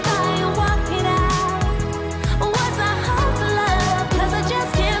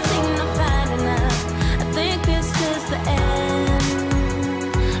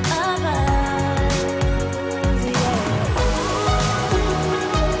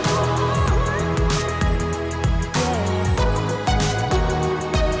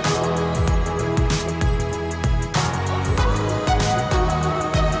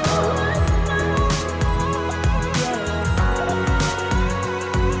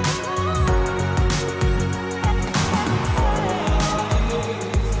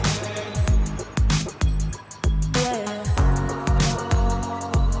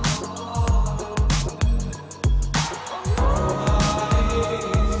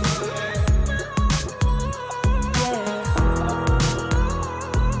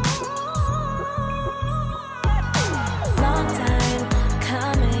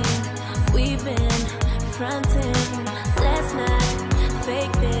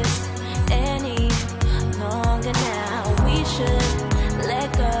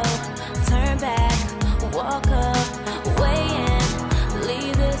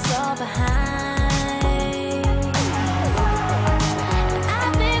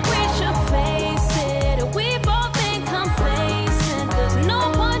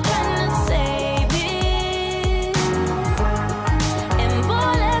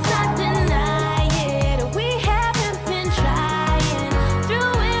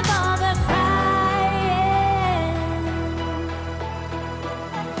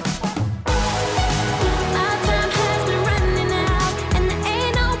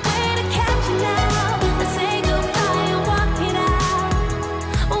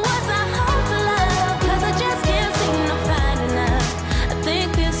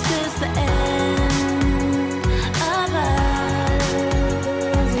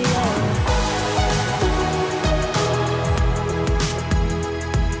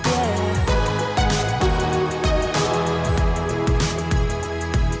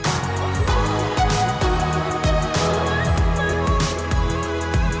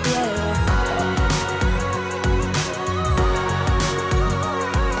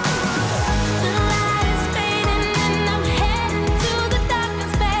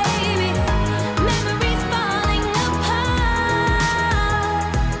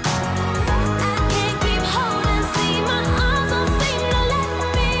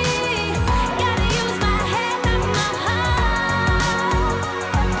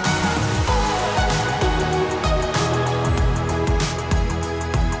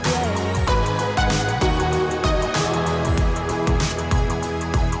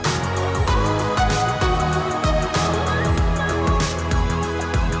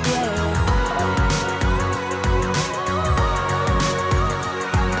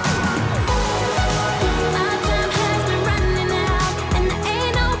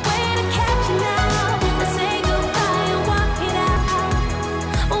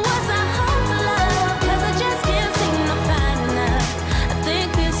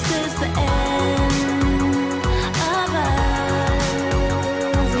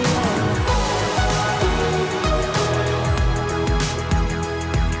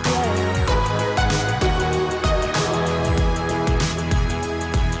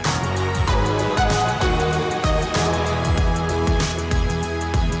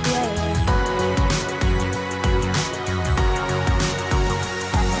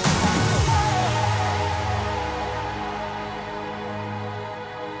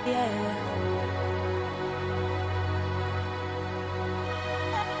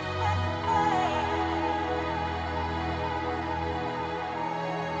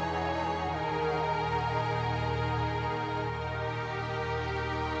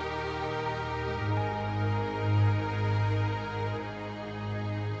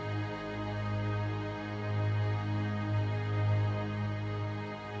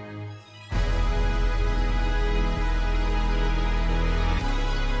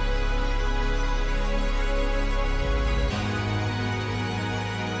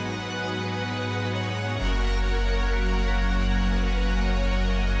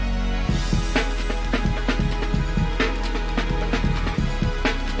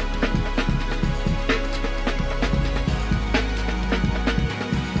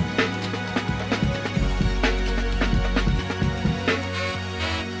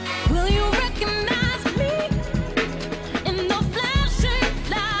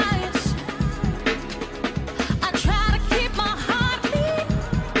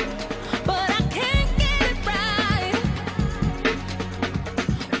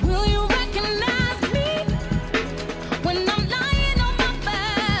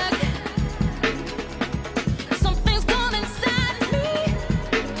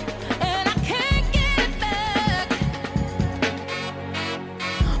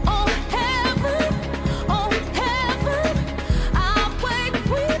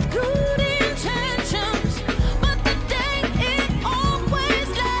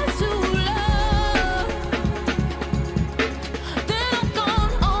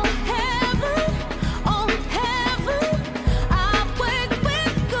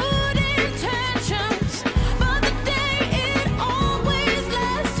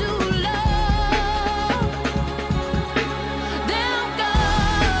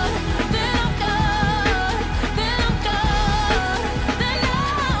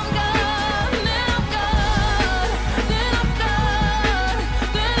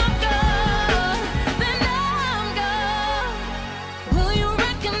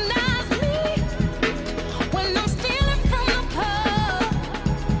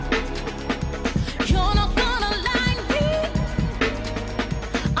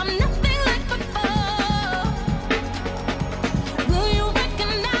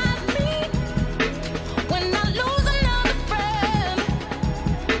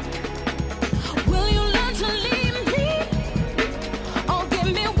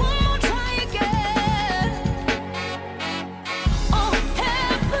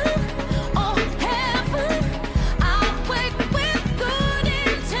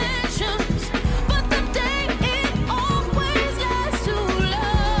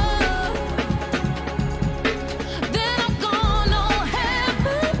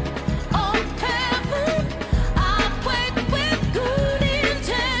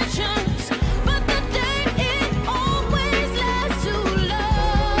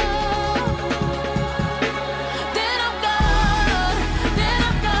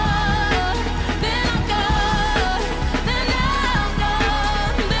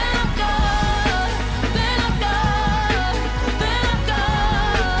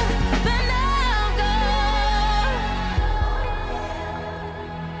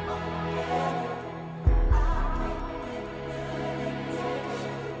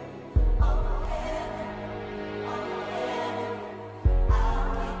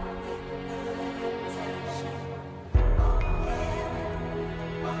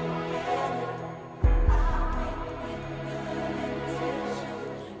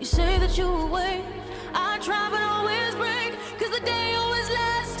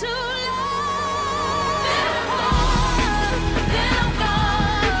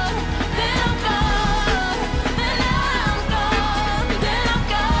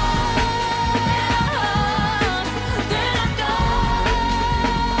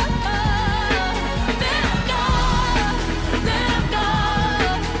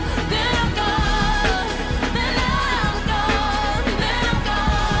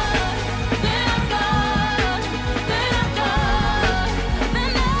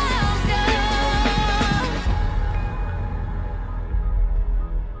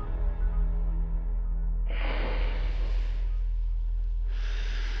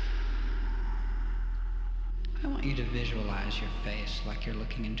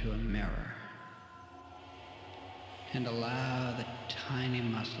 looking into a mirror. And allow the tiny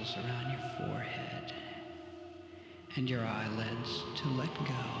muscles around your forehead and your eyelids to let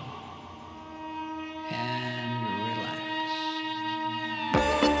go and relax.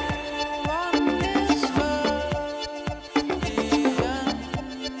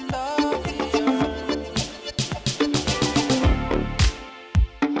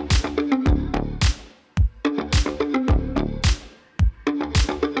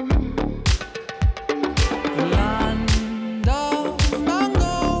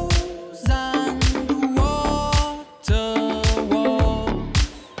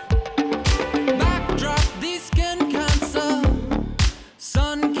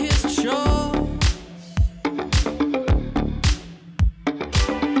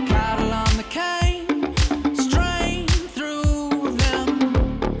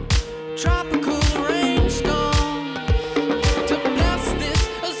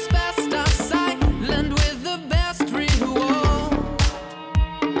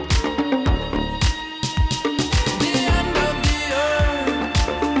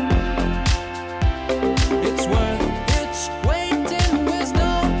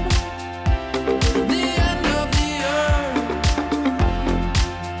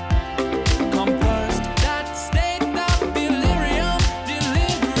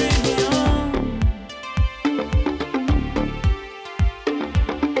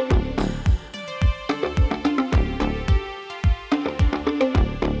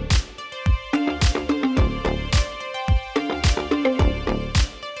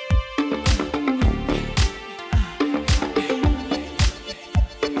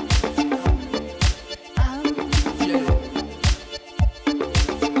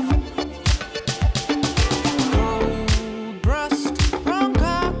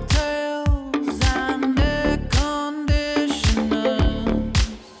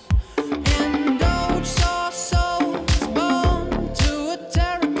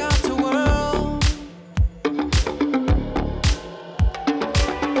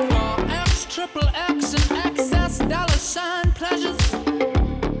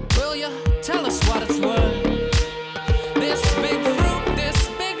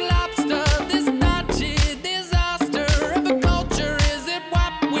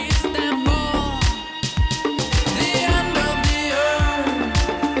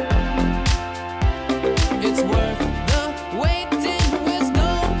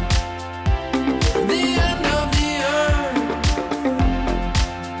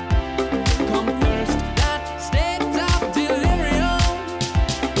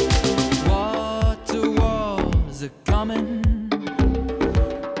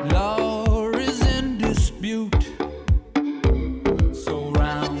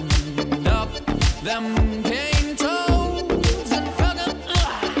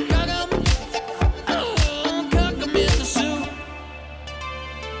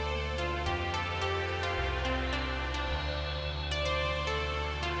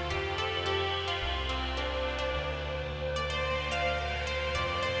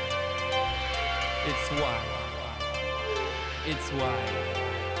 It's why.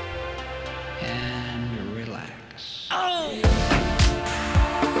 And relax.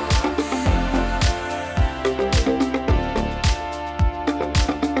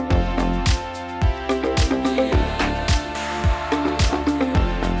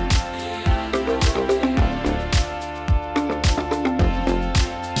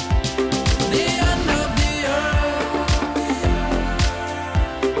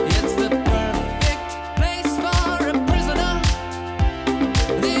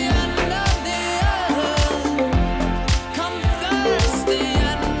 Come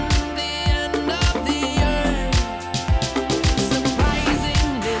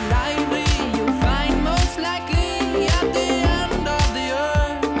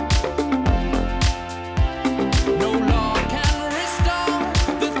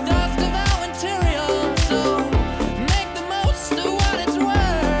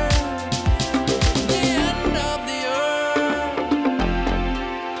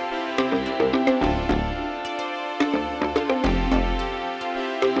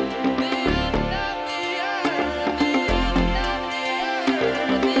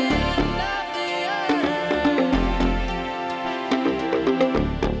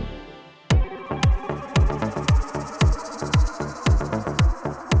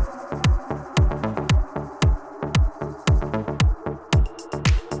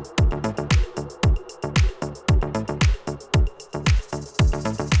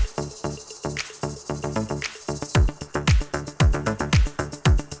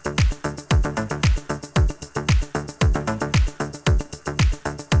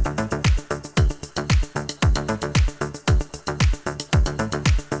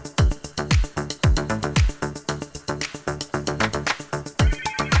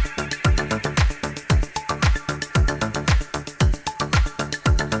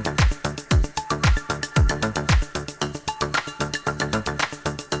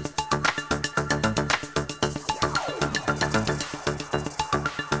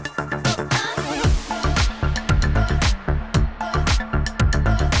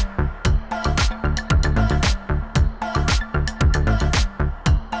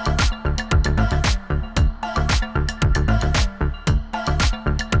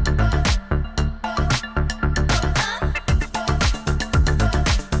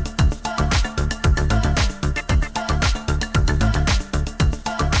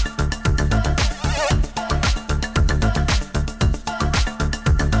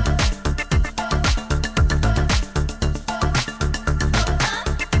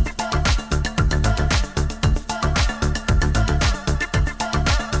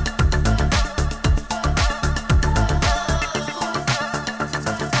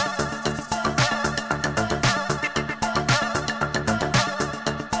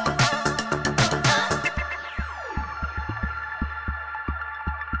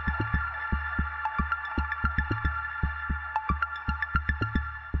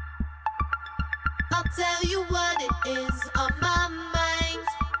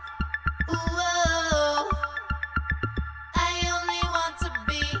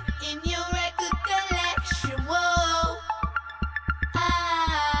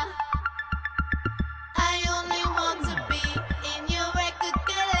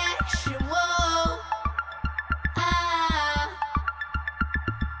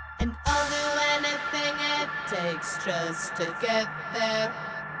just to get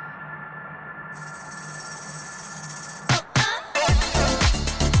there.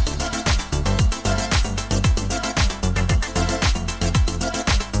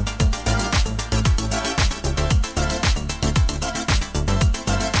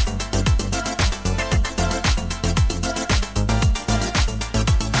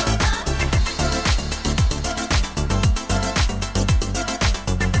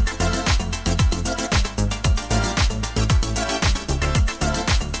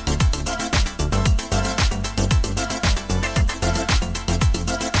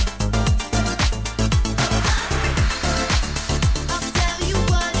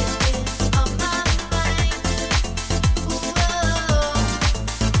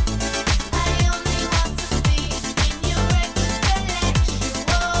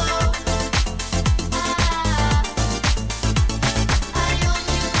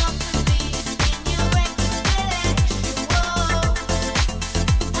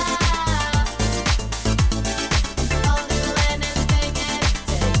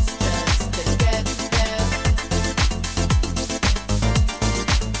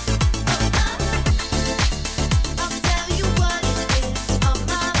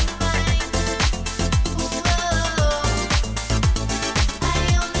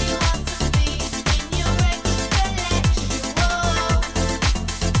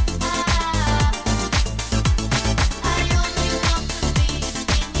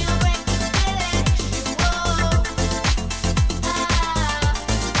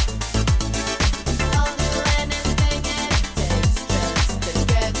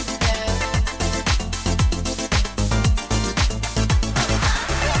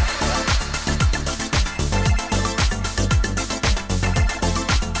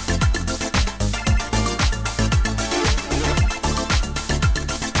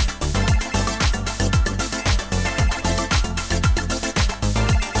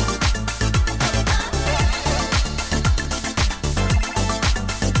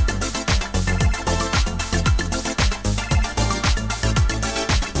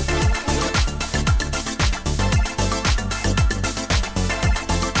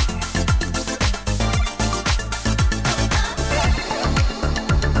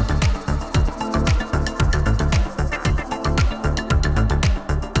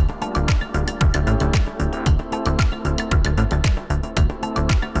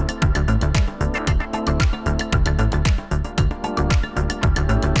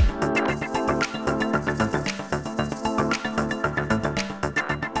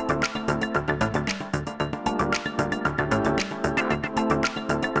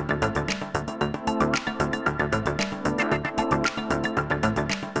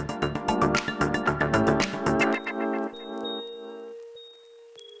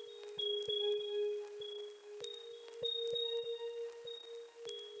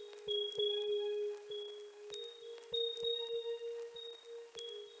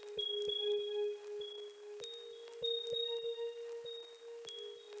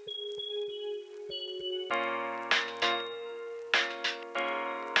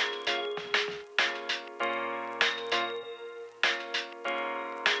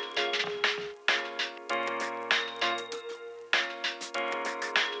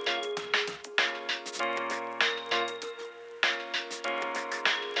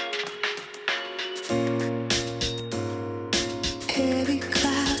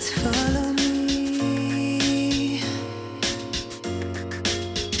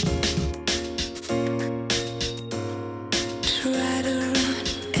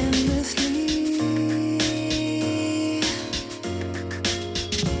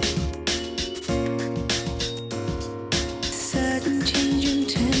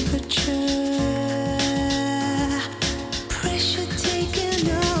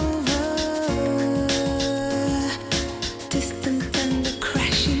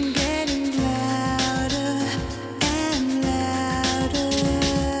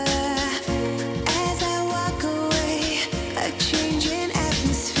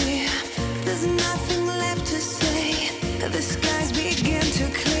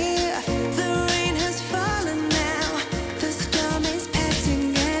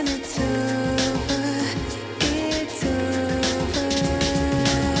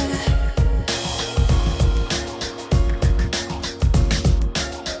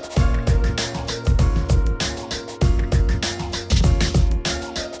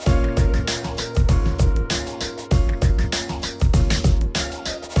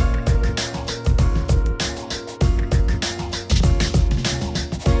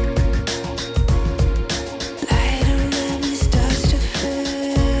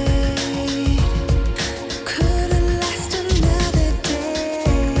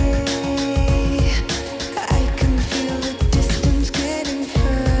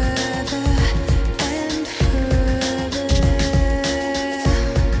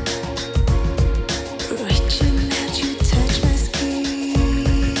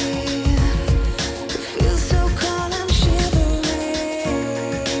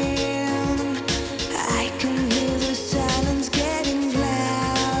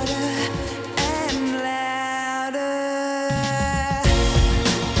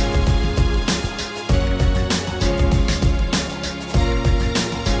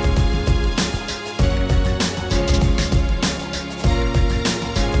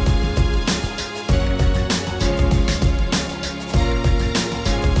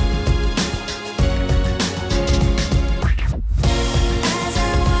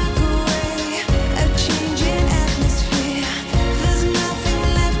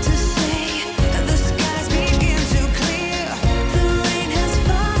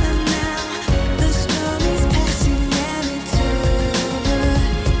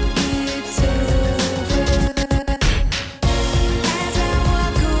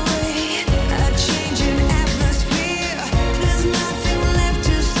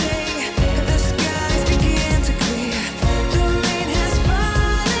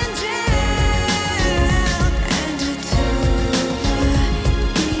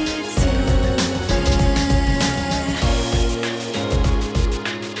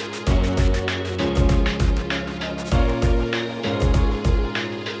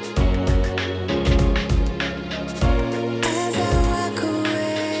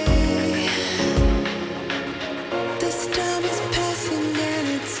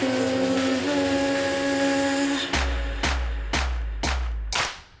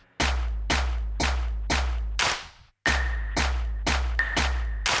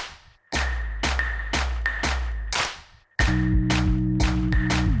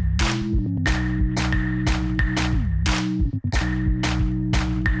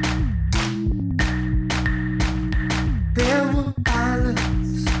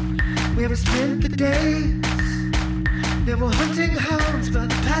 spent the days. There were hunting hounds by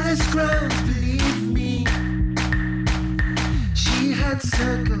the palace grounds, believe me. She had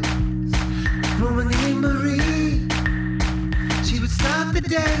circles, woman named Marie. She would start the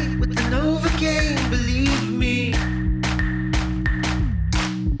day with an overgame, believe me.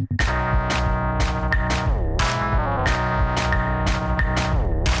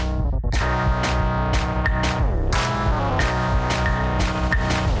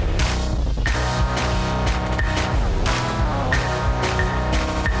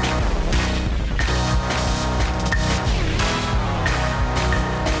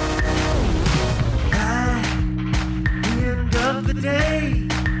 Day,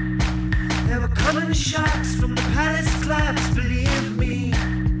 there were coming shots from the palace clubs, believe me.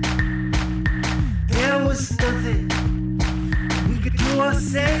 There was nothing we could do or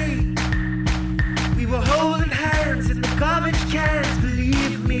say. We were holding hands in the garbage cans,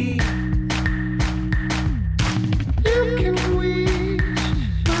 believe me. You can wish,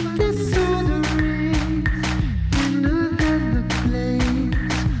 but this order is thinner than the glaze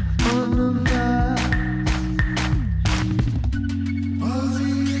on the vase.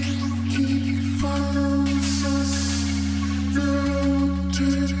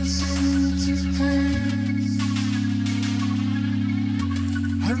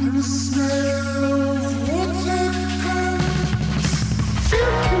 And the smell of water comes. You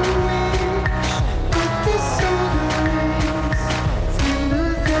can wish, but this order is thinner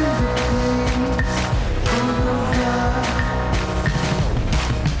than the glaze on the vase.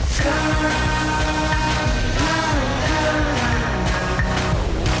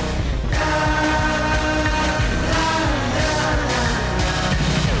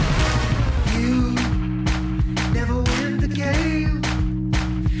 You never win the game.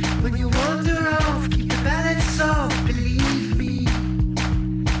 When you wander off, keep the balance off, believe me.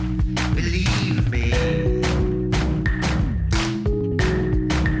 Believe me.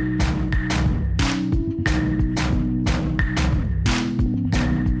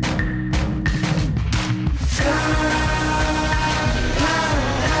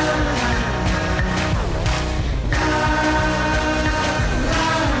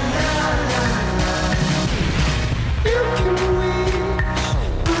 You can wish,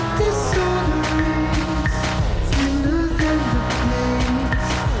 but this order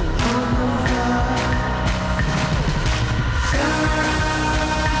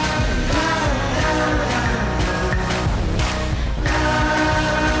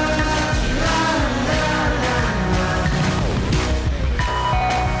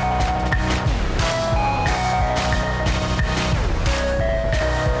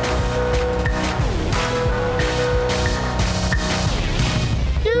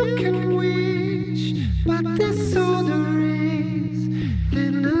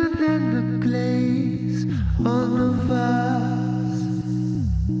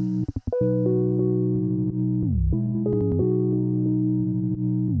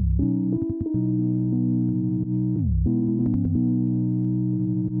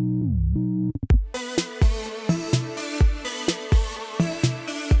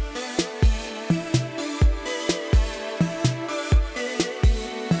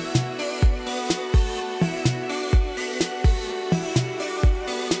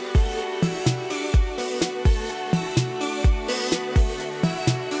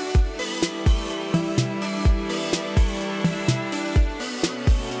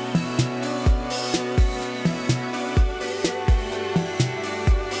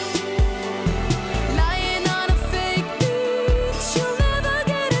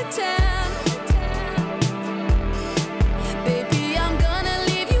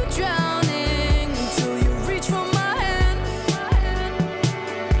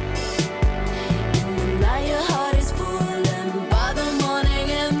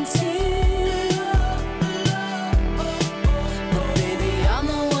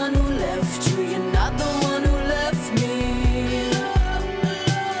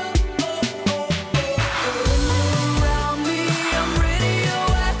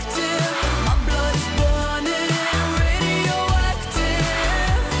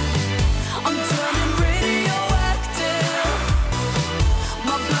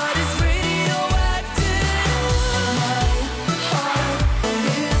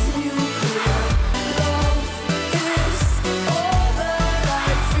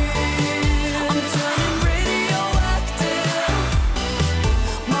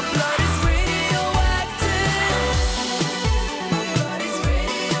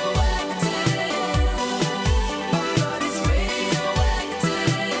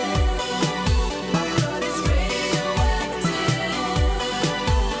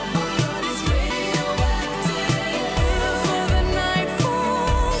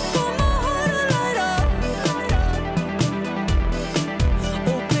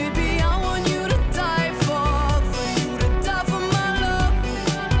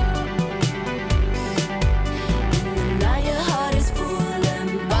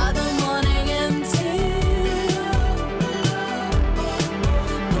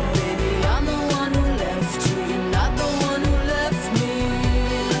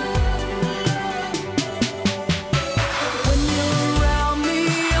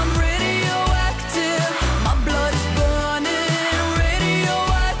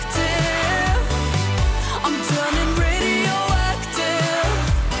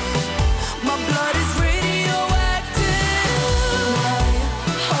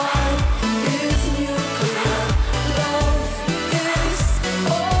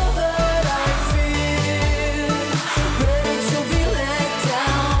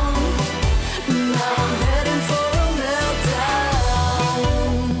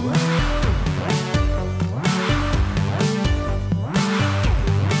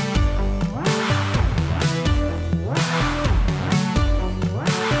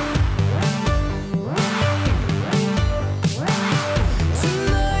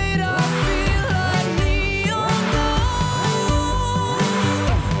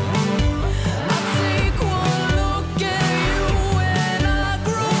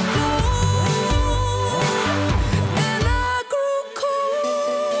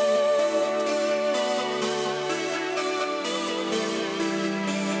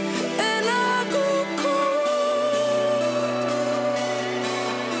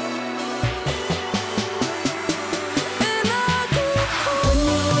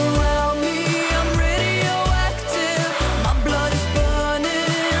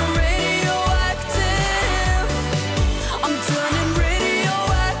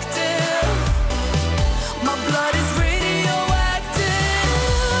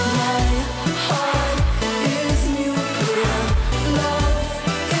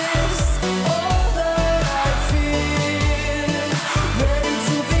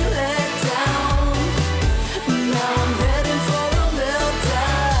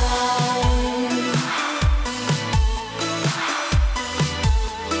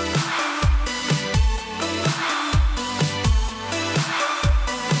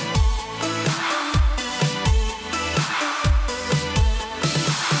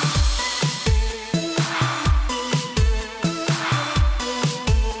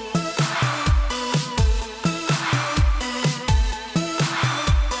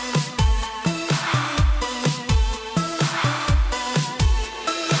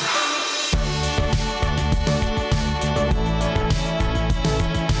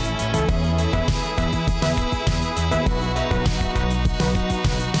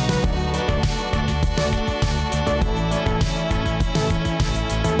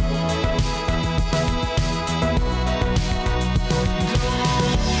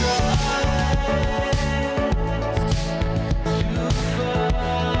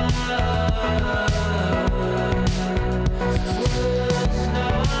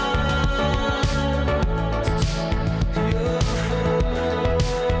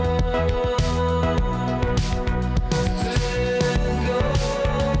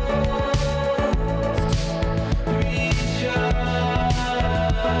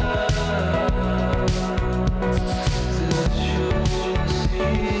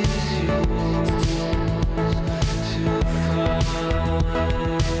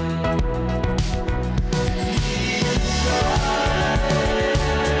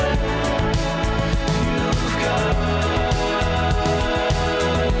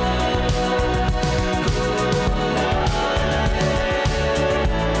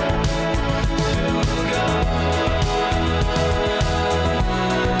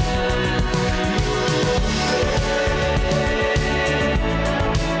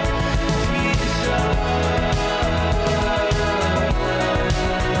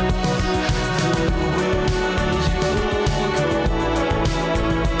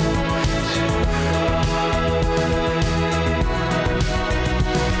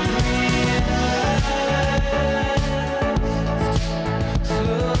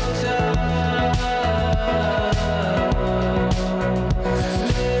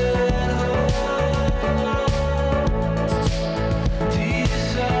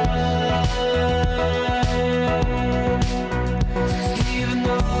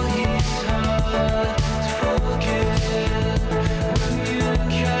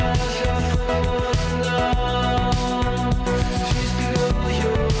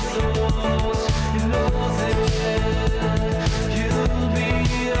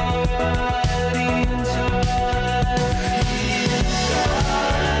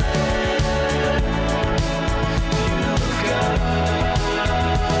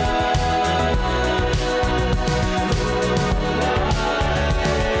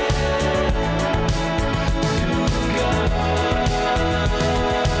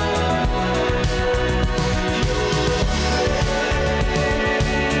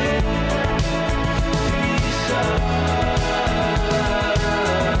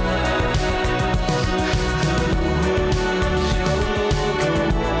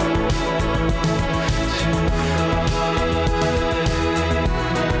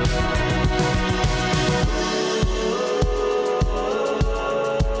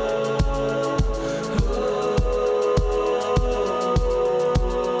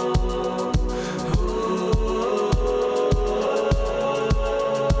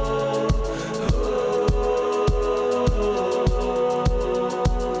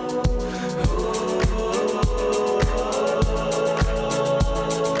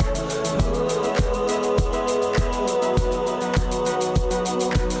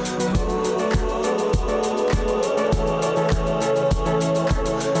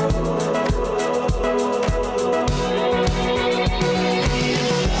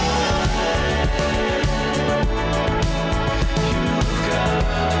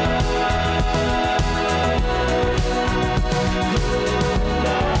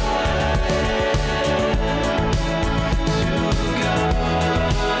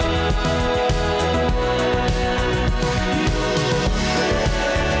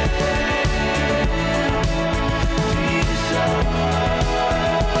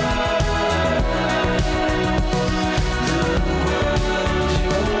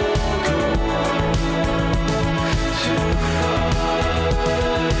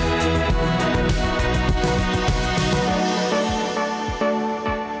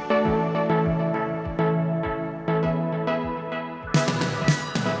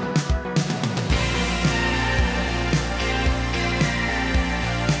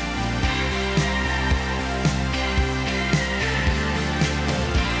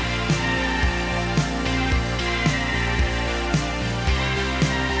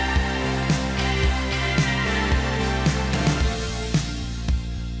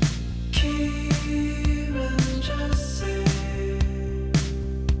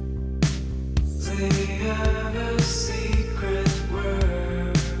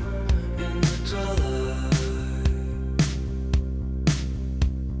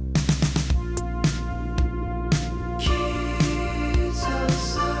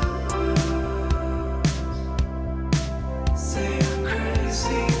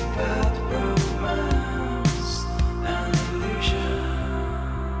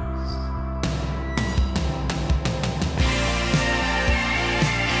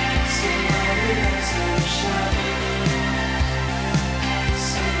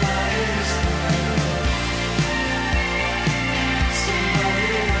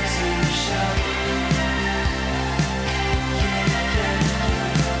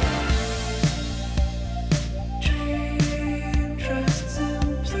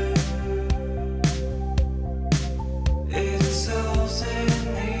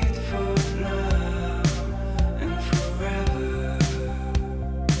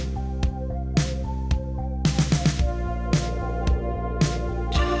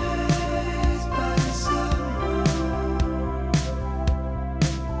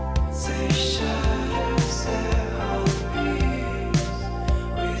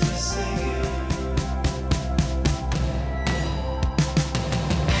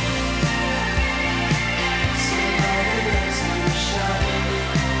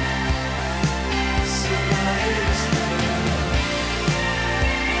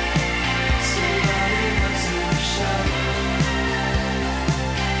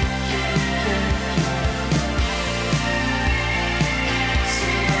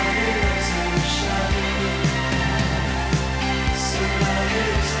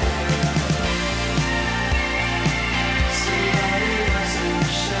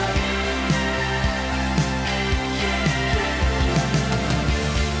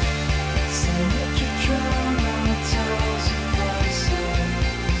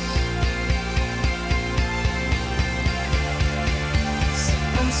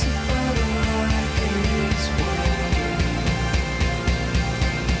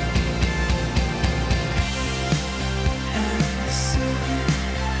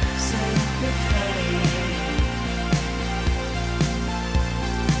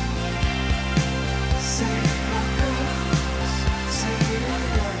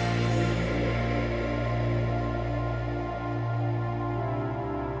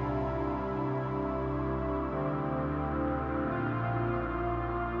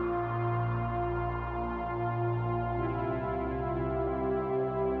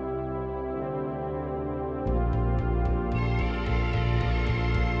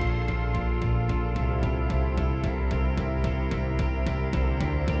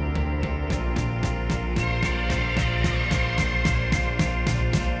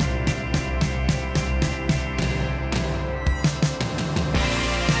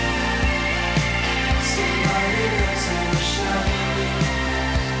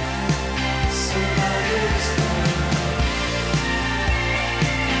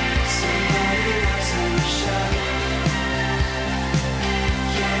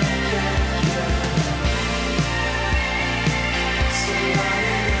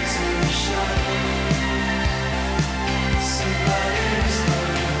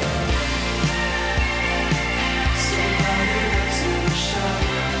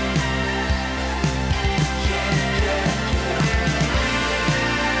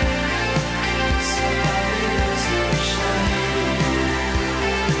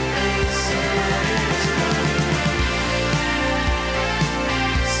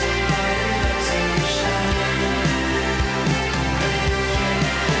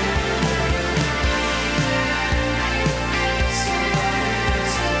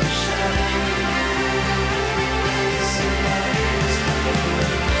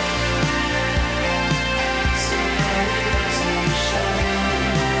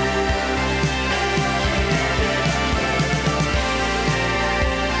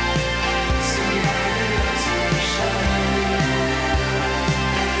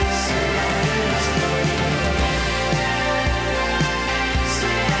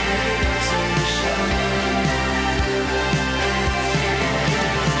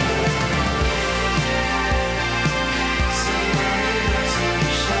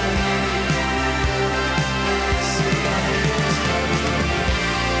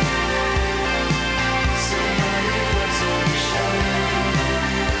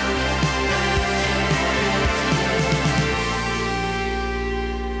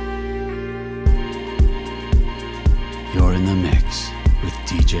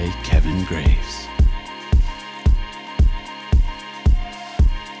Kevin Graves.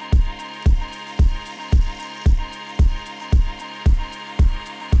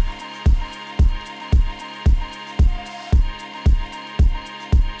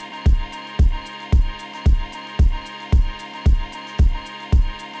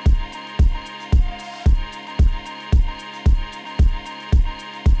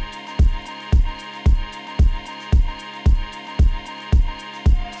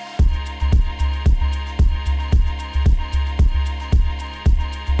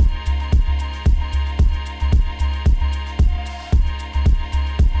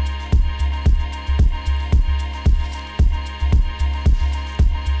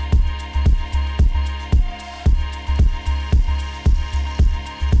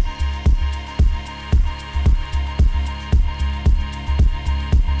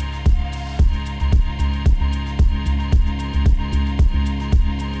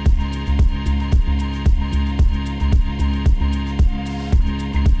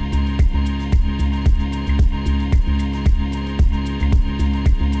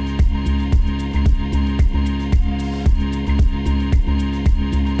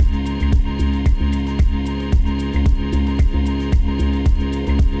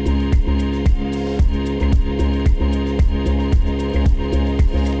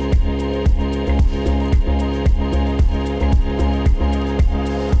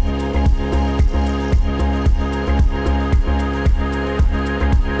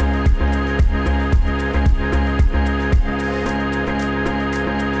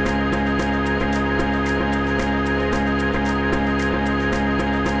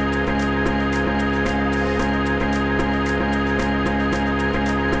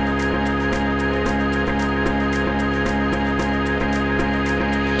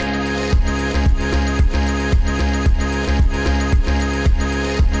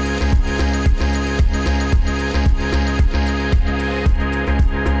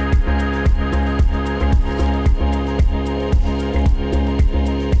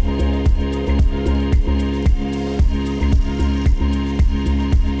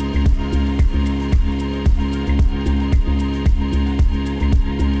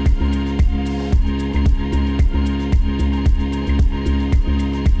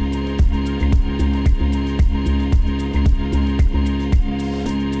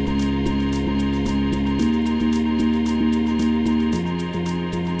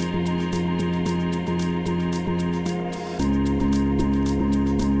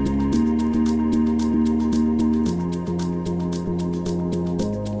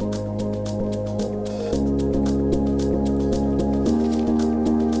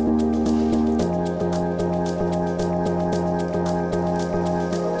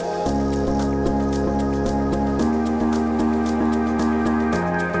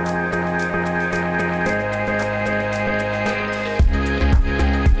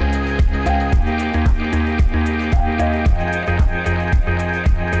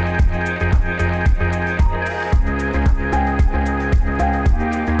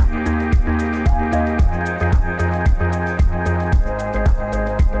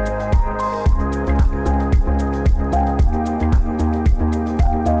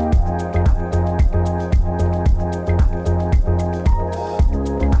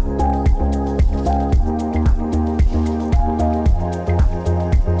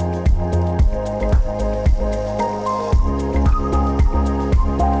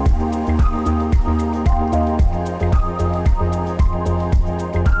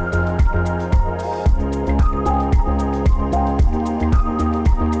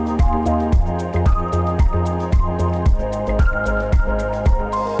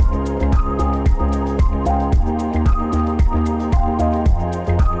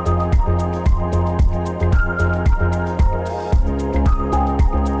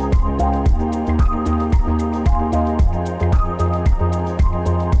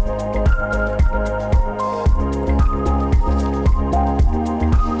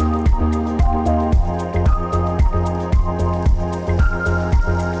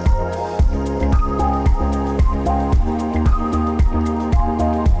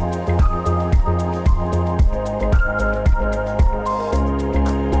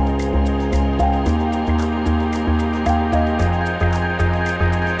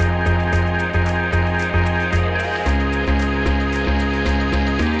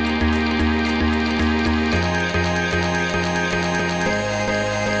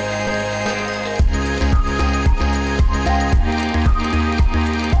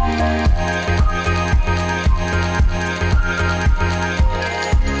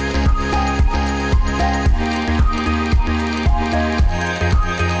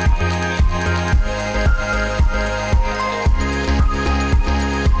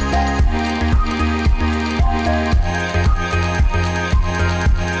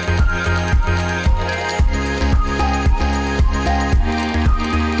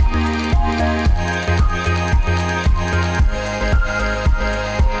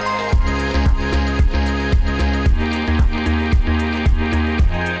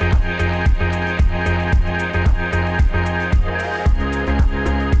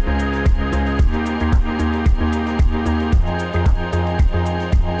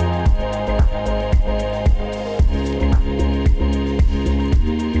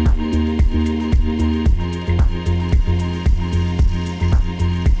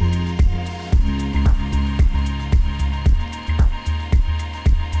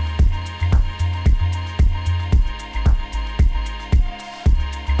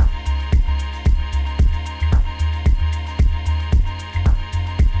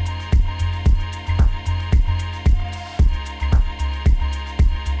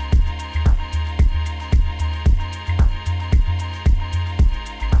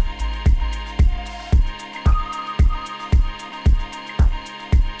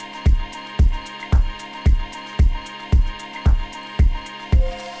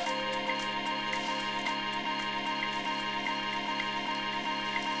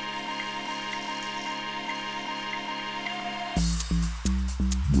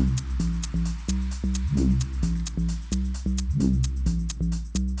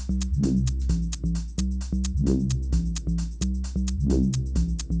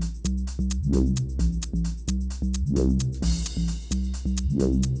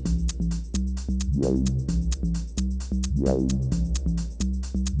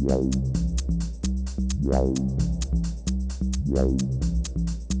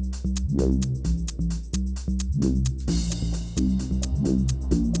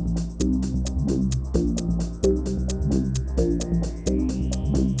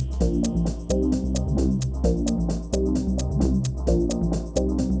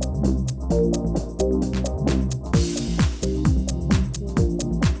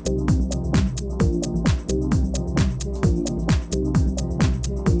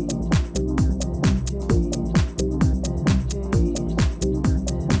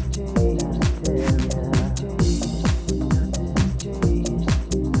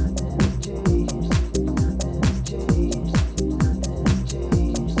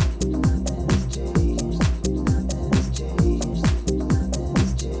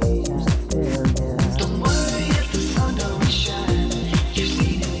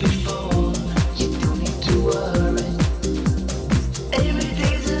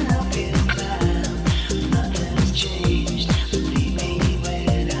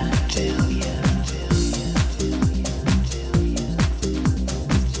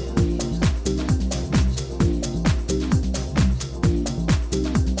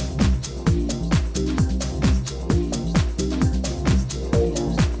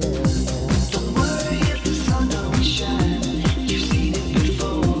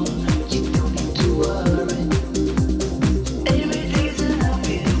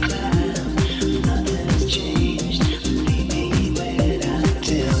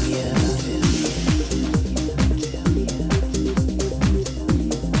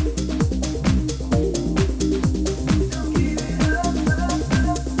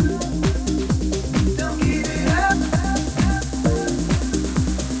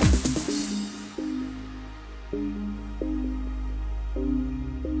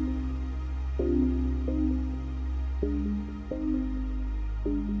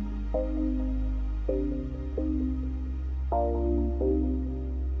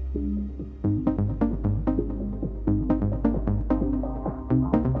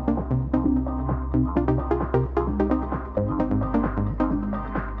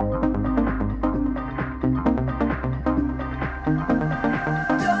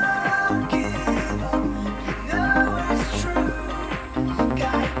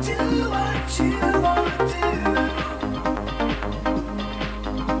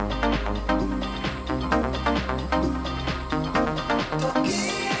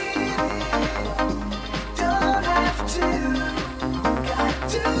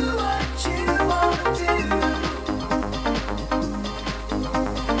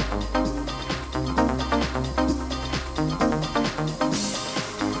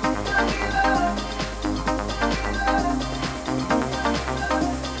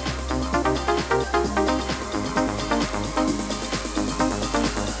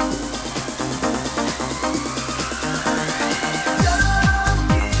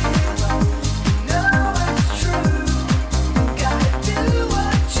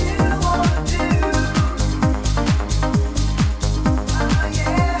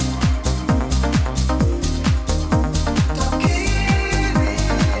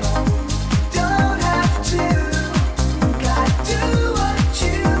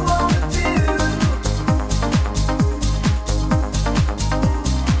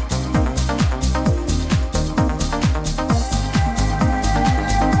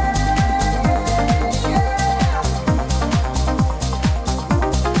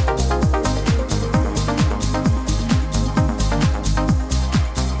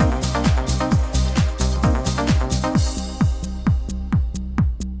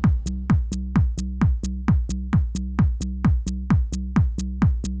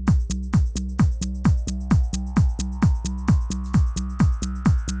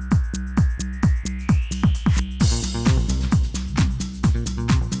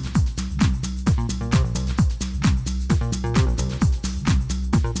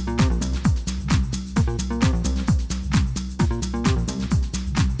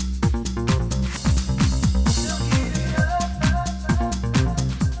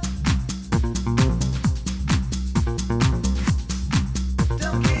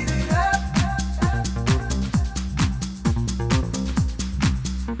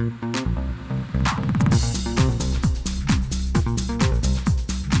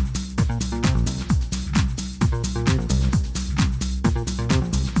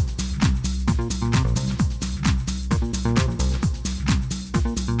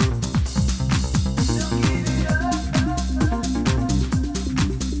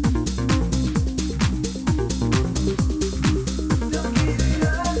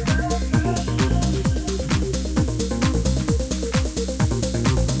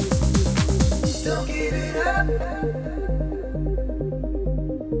 Don't give it up.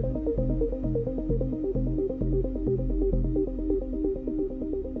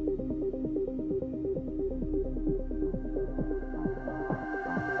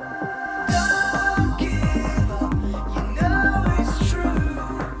 Don't give up. You know it's true.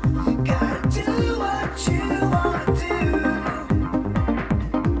 Gotta do what you wanna do.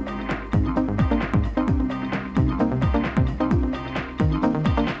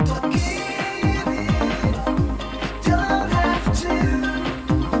 Don't give it up. Don't have to.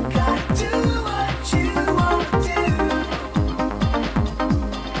 Gotta do what you wanna do.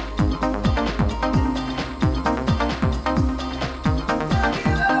 Don't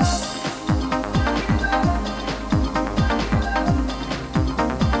give up.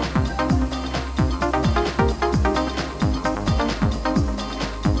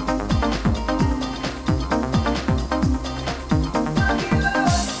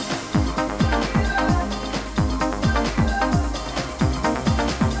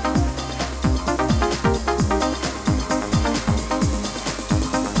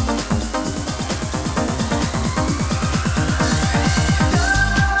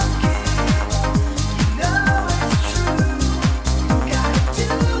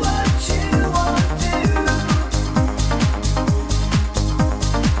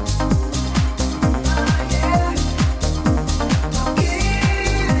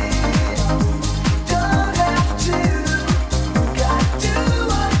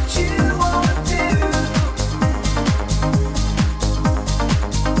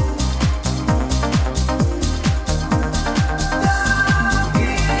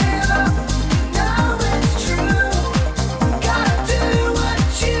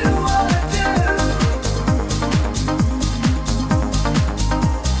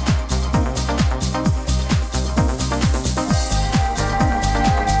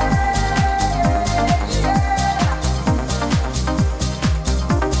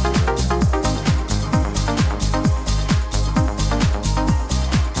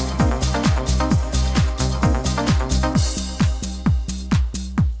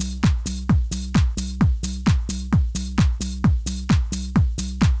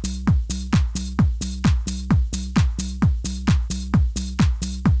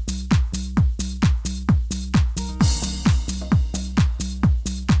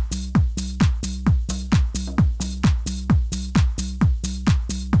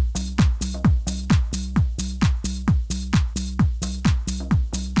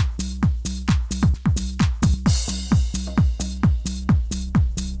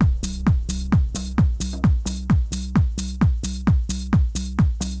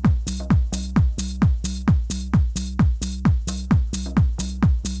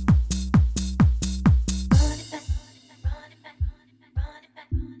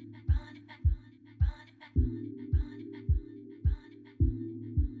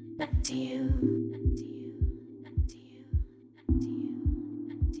 Back to you.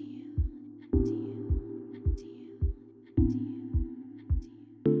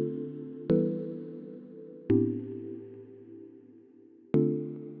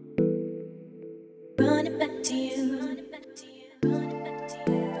 Running back to you. Running back to you. Running back to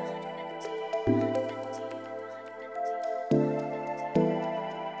you.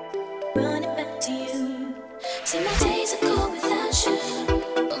 Running back to you. See, my days are cold without you.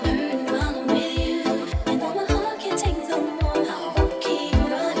 I'm hurting while I'm with you. And though my heart can't take no more, I won't keep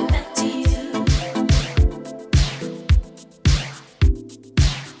running back to you.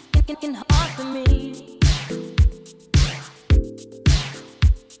 It's hard for me.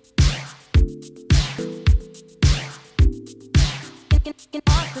 It's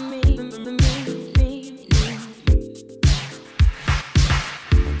hard for me.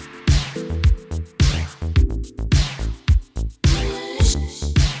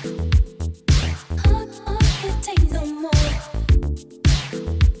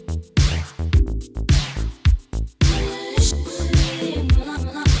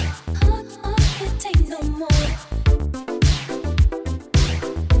 Heart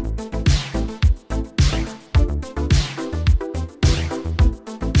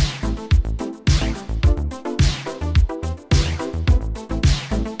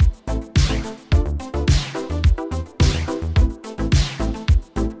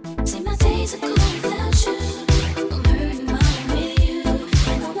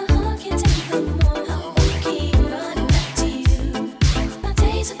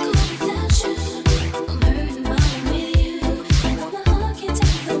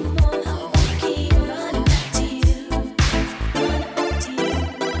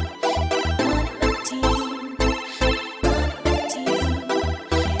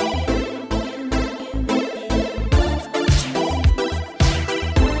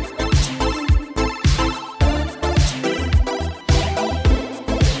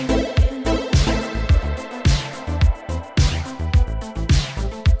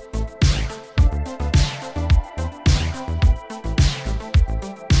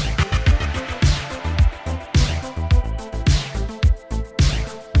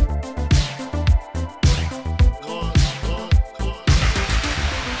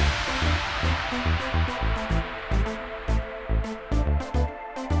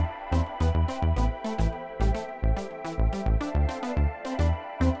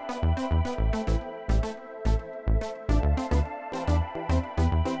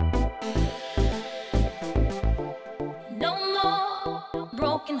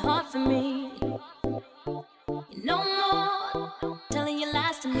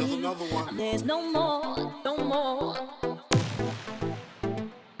there's no more, no more.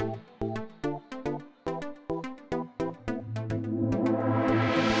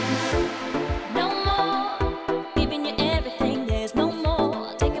 No more giving you everything, there's no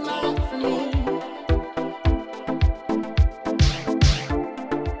more taking my love from me.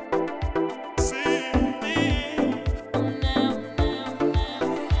 See,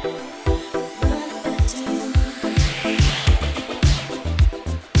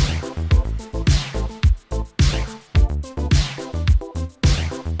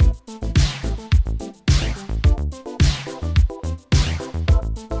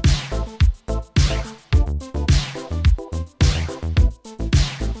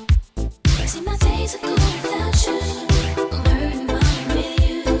 my days are cold without you. I'm hurting while I'm with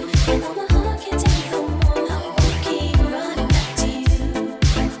you. And though my heart can't take no more, I won't keep running back to you.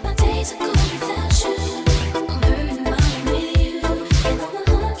 My days are cold without you. I'm hurting while I'm with you. And though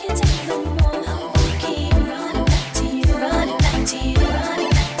my heart can't take no more, I won't keep running back to you, running back to you,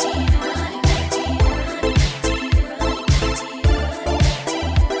 running back to you, running back to you, running back to you,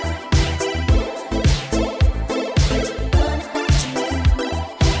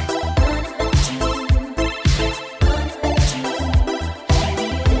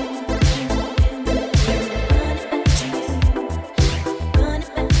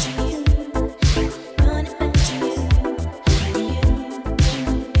 running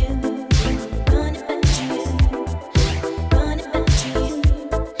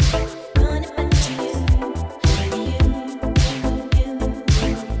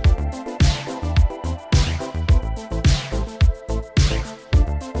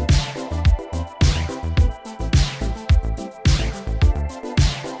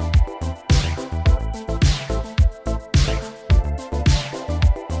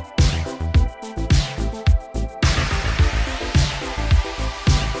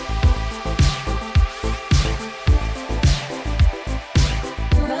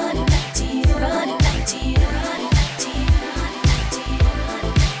to you, running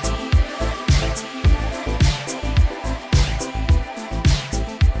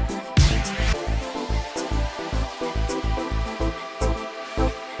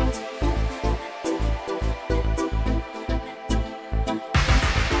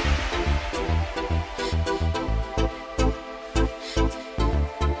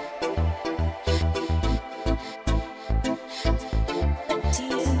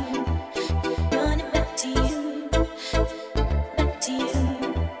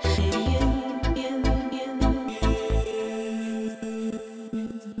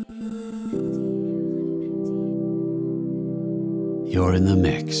You're in the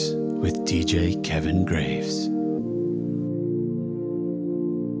mix with DJ Kevin Graves.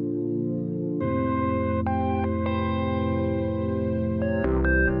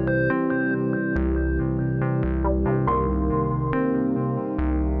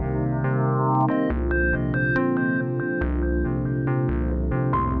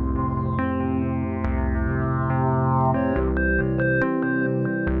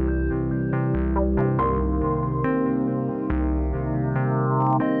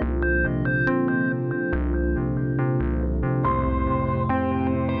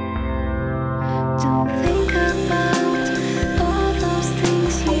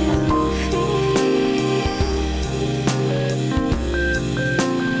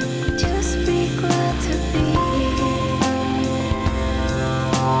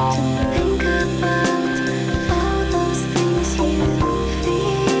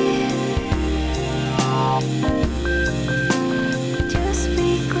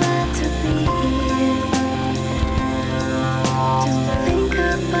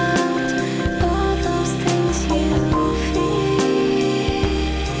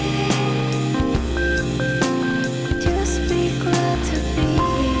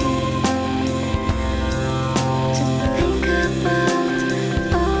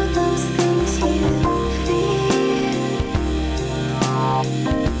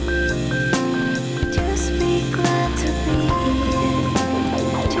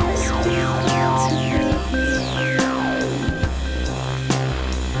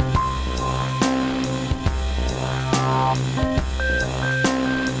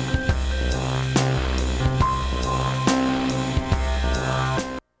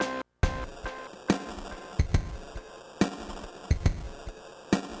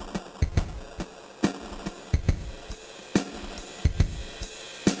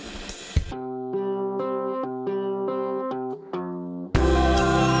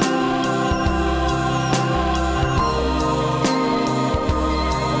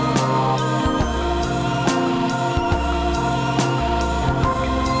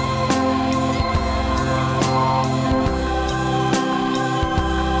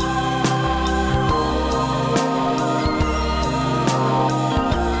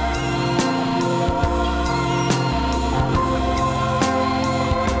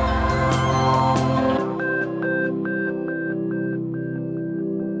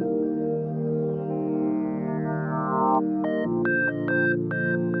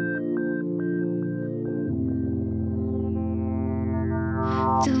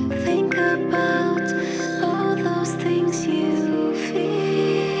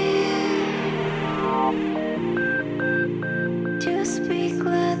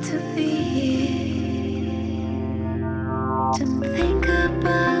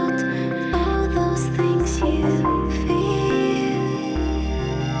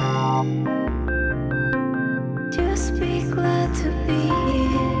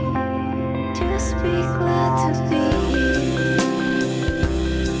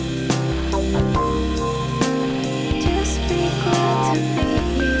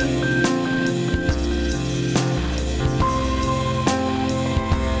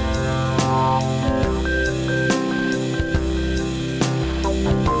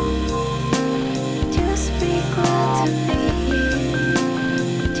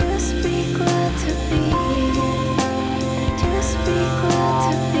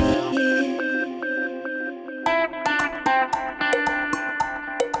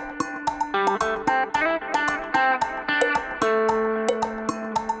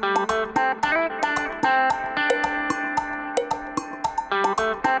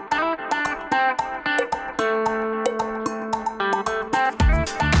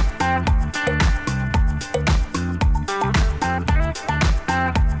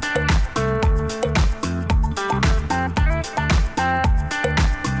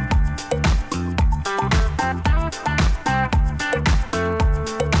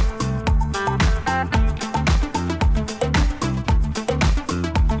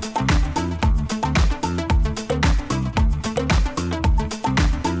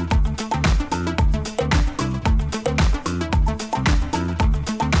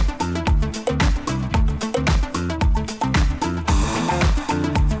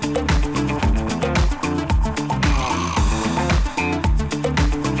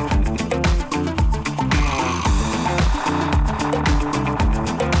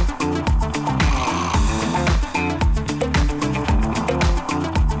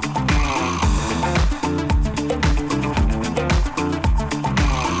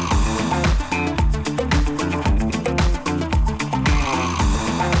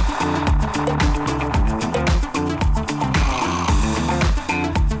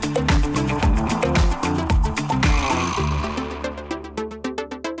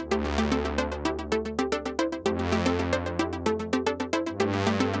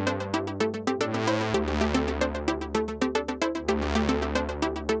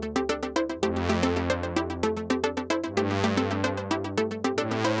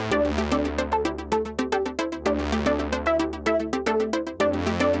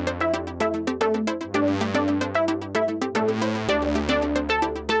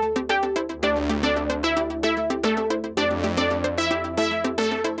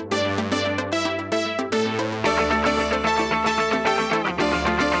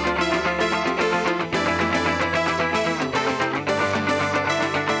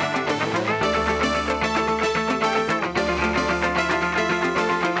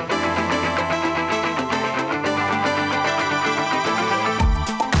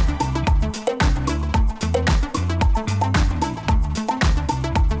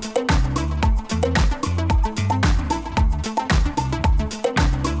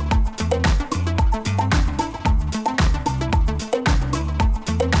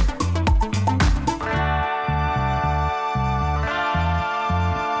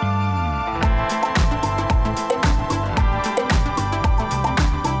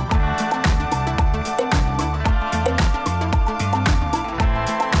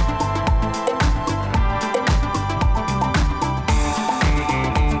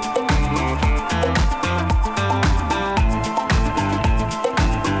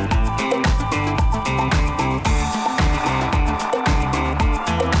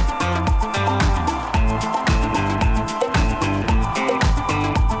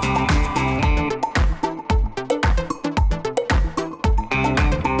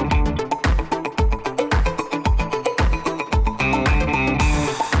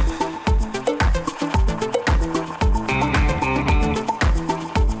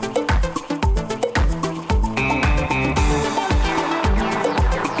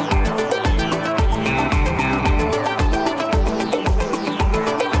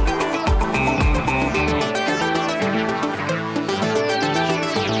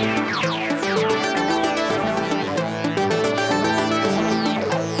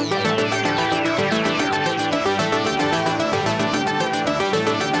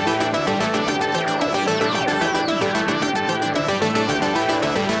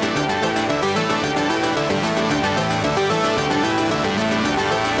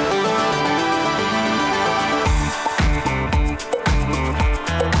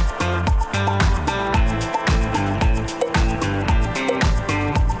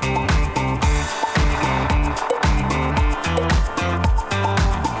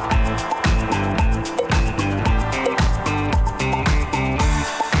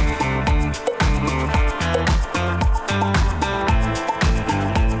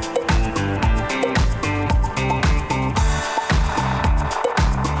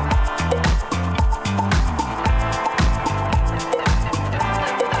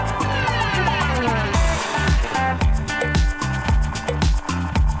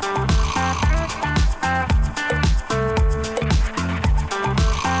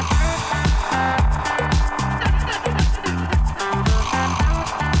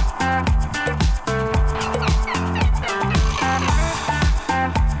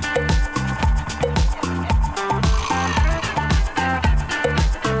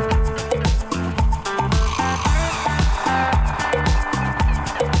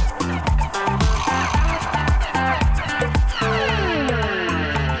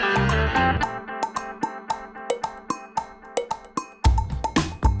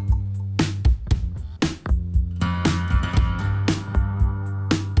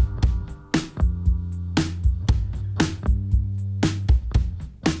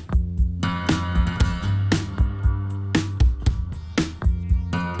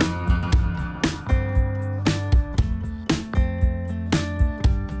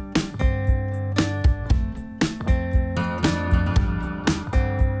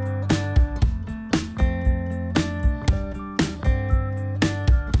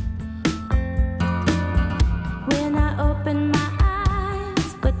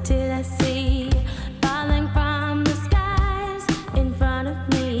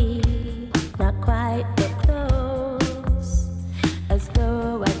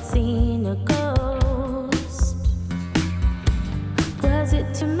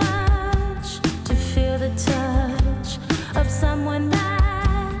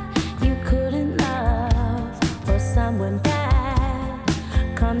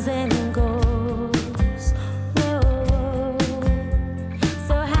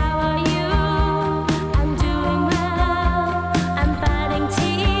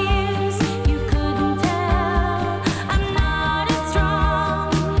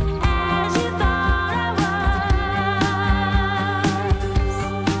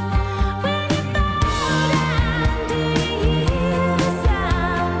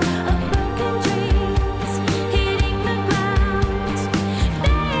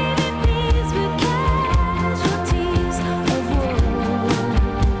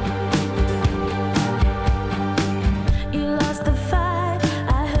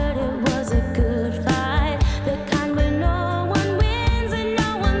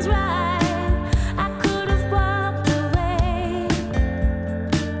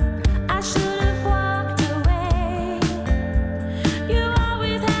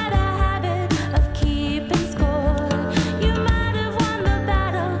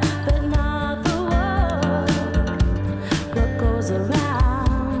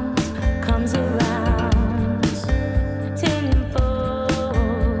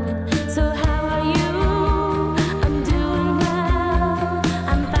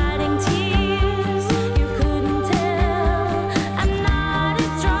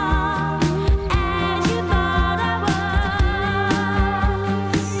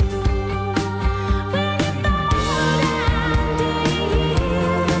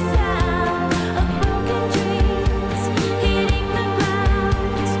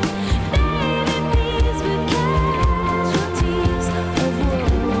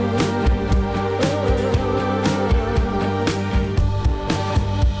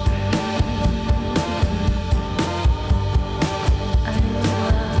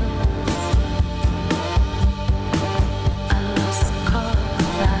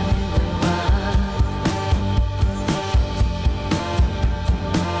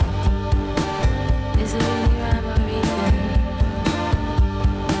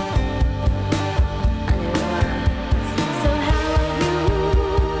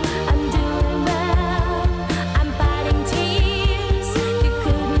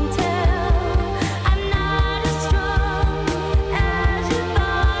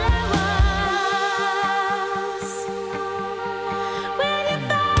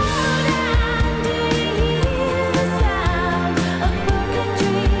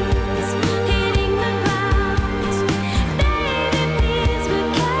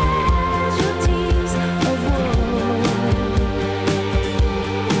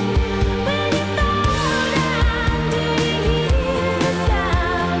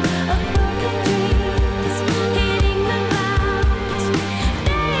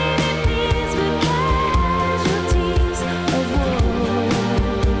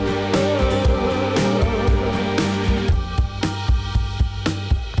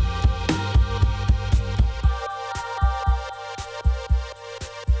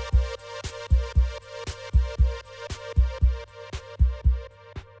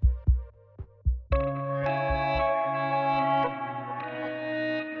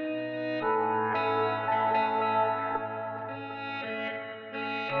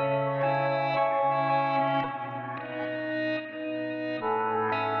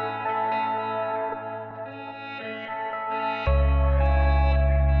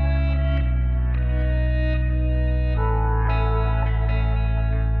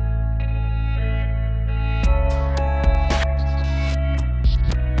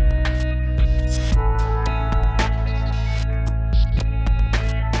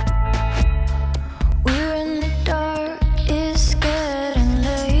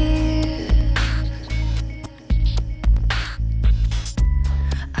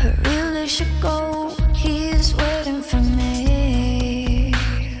 really should go. He's waiting for me.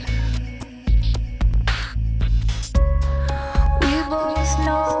 We both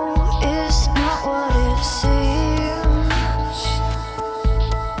know it's not what it seems.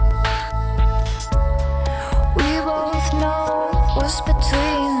 We both know what's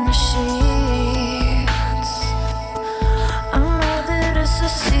between the sheets. I know that it's a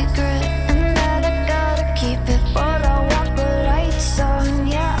secret and that I gotta keep it, but I want the lights on.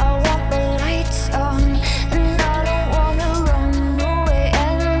 Yeah, I want the lights on, and I don't wanna run away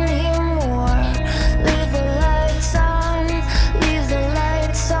anymore. Leave the lights on, leave the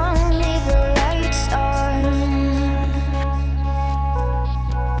lights on, leave the lights on.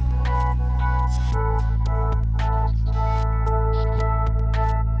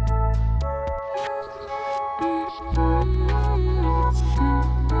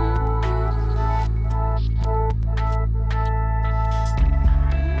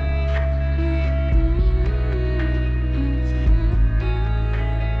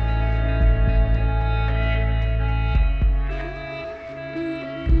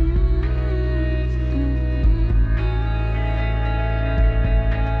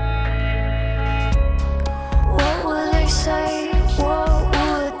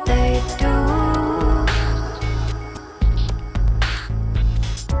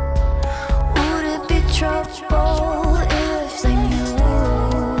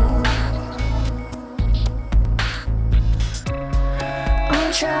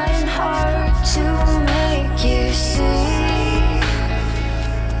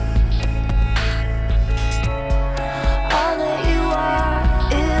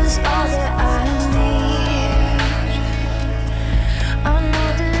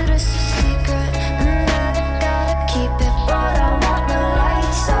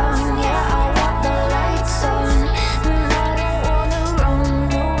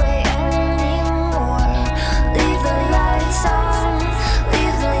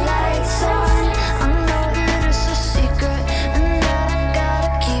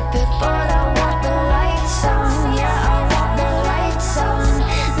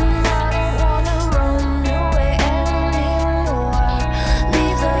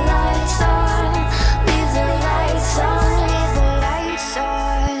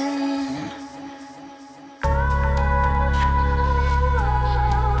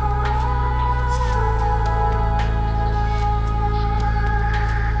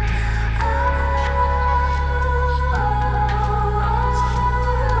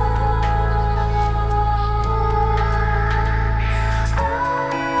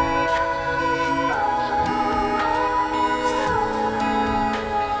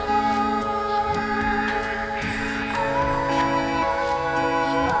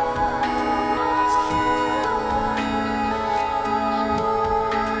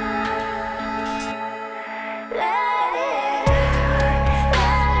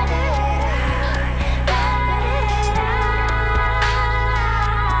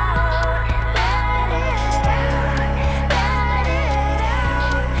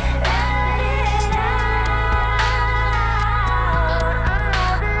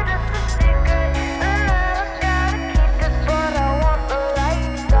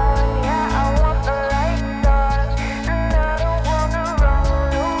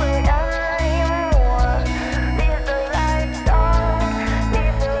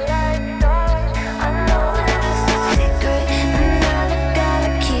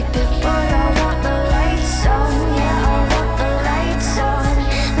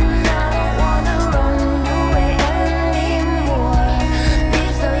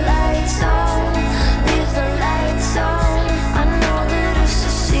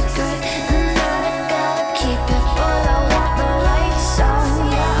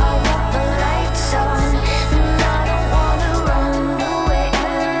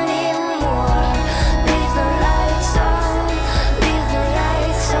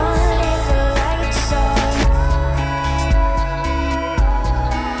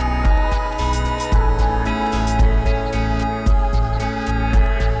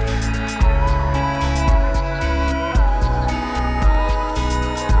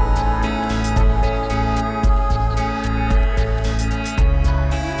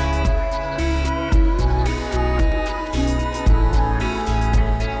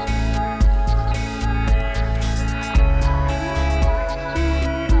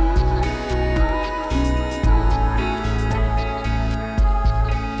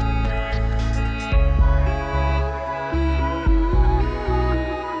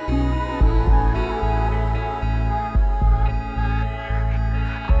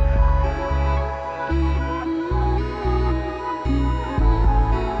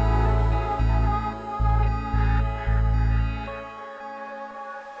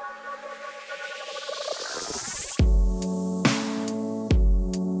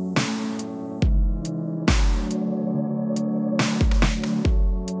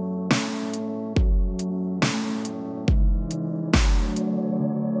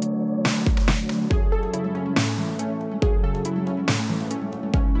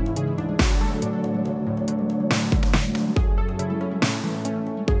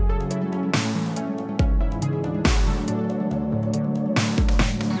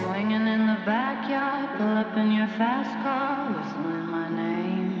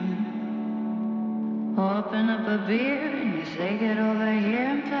 a beer and you say get over here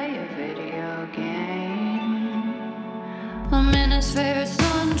and play a video game. I'm in his favorite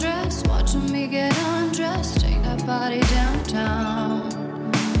sundress, watching me get undressed, take that body downtown.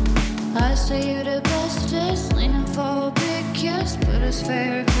 I say you the bestest, leaning for a big kiss, put his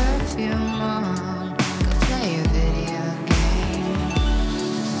favorite perfume on, go play a video game.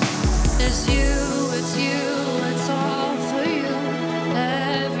 It's you, it's all for you.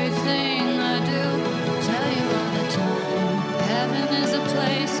 Everything I do, tell you all the time. Heaven is a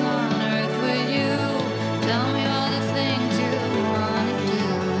place on earth with you. Tell me all the things you wanna do.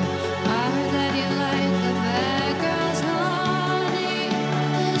 I heard that you like the bad girls, honey.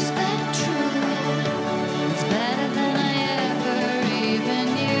 Is that true? It's better than I ever even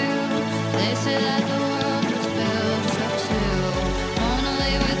knew. They say that the world was built for two.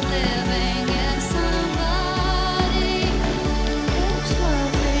 Only with living if somebody is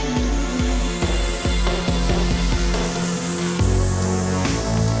loving you.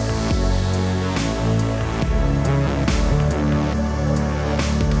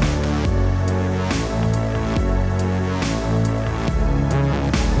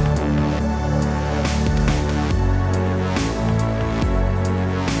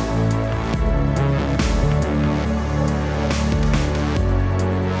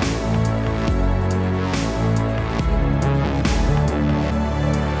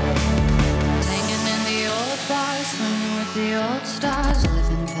 Hanging in the old bars, swimming with the old stars,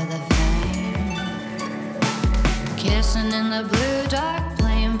 living for the fame. Kissing in the blue dark,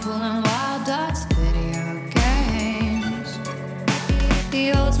 playing pool and wild dogs, video games. He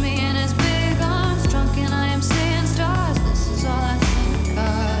holds me in his big arms, drunk and I am seeing stars. This is all I think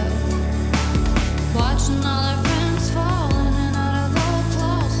of. Watching all our friends fall in and out of old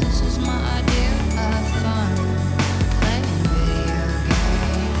clothes. This is my idea of fun, playing video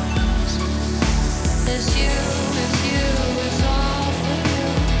games. It's you, it's all for you.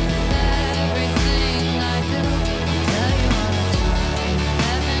 Everything I do, tell you all the time.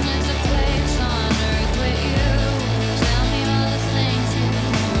 Heaven is a place on earth with you. Tell me all the things you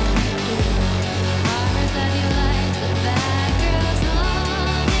wanna do. I heard that you like the bad girls,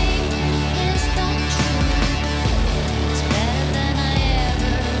 honey. Is that true? It's better than I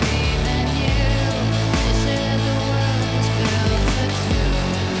ever even knew. They say that the world was built for two.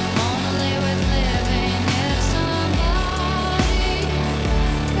 Only with living if somebody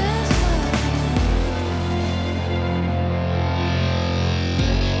is loving you.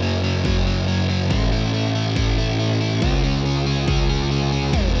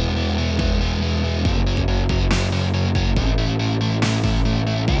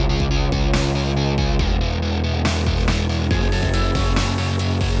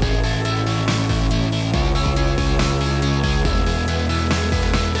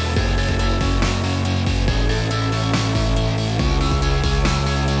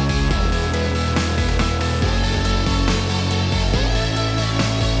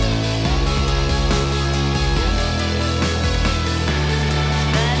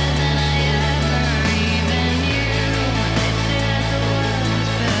 Better than I ever even knew. They say that the world was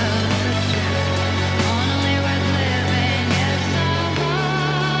built for two. Only worth living if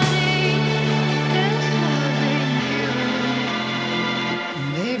somebody is loving you. And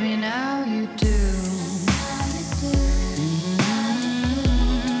baby, now you do. Now you do.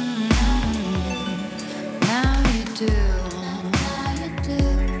 Now you do. Now you do.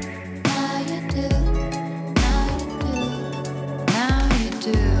 Now you do. Now you do. Now you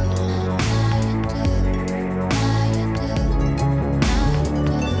do. Now you do. Now you do. Now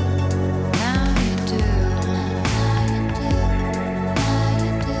you do. Now you do. Now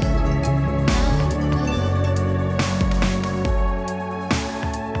you do. Now you do.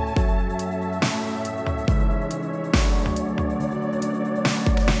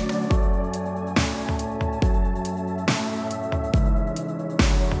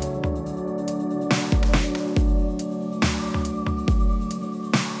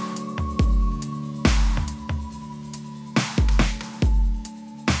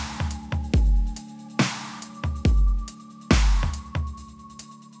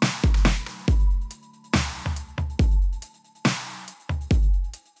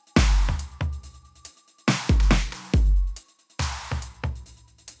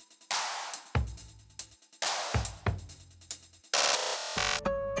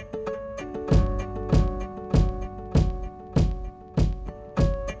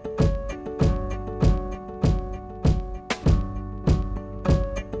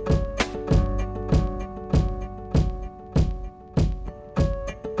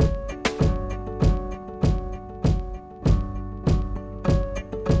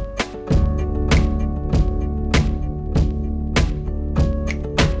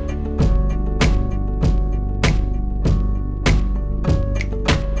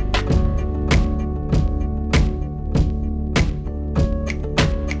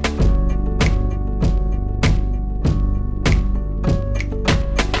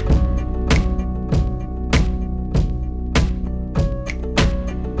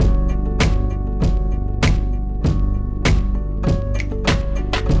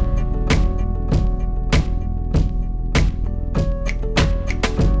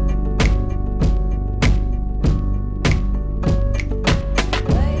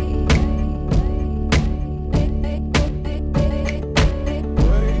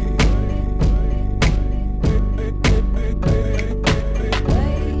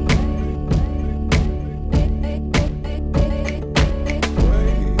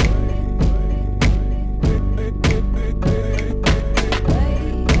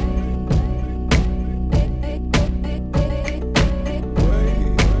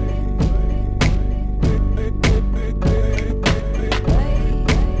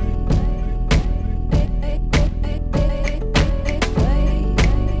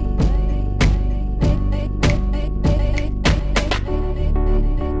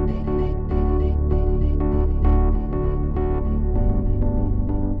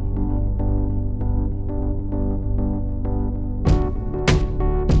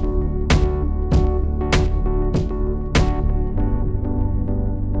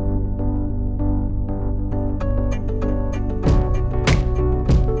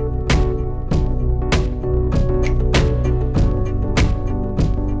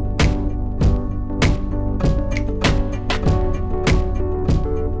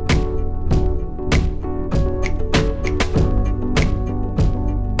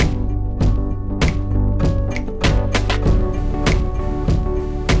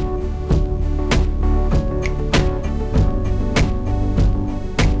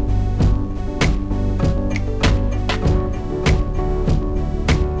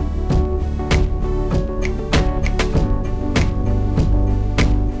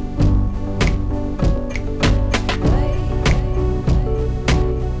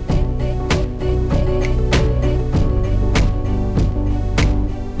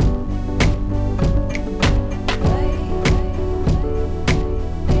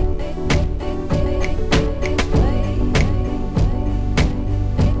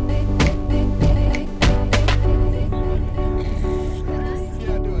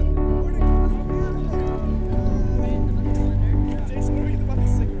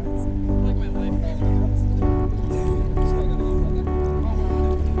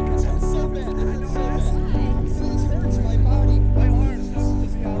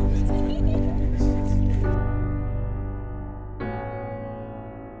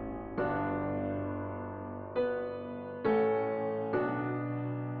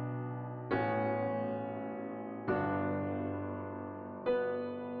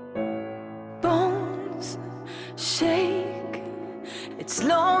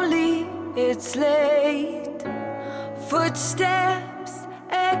 it's late. Footsteps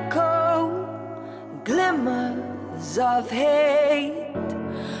echo, glimmers of hate.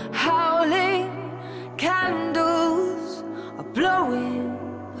 Howling candles are blowing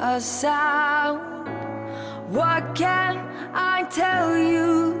us out. What can I tell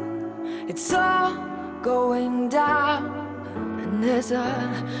you? It's all going down. And there's a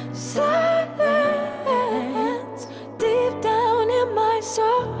silence deep down in my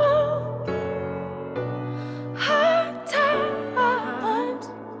soul. Hard times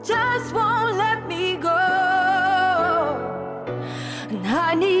just won't let me go. And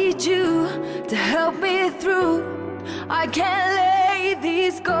I need you to help me through. I can't lay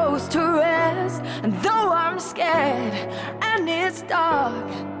these ghosts to rest. And though I'm scared and it's dark,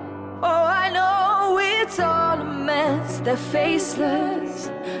 oh, I know it's all a mess. They're faceless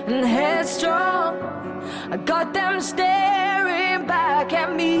and headstrong. I got them staring back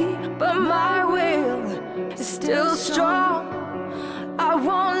at me, but my will is still strong. I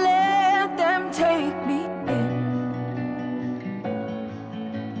won't let them take me in.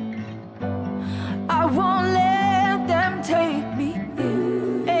 I won't let them take me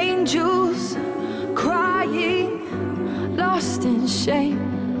in. Angels crying, lost in shame.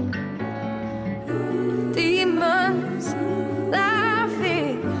 Demons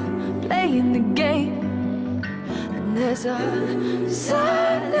laughing, playing the game. And there's a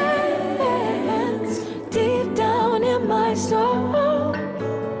silence deep down in my soul.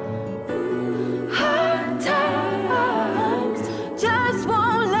 Hard times just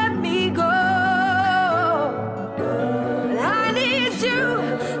won't let me go. And I need you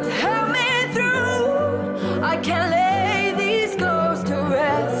to help me through. I can't lay these ghosts to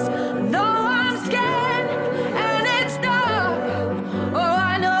rest. No, I'm scared and it's dark. Oh,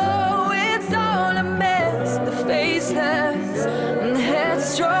 I know it's all a mess. The faceless and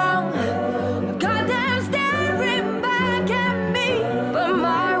headstrong, I've got them staring back at me, but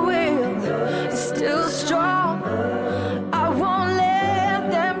my will is still strong. I won't let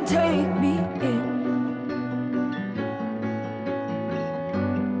them take me in.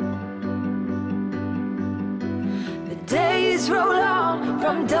 The days roll on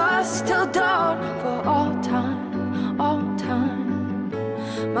from dusk till dawn for all time, all time.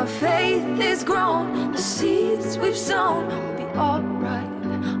 My faith is grown, the seeds we've sown will be alright,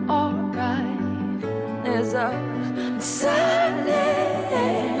 alright. There's a silence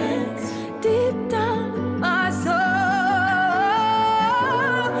deep down in my soul.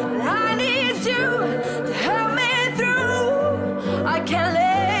 I need you to help me through. I can't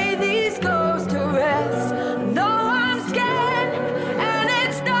lay these ghosts to rest. No, I'm scared and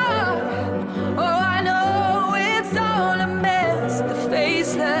it's dark. Oh, I know it's all a mess. The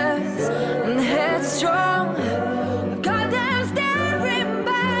faceless and headstrong, I've got them staring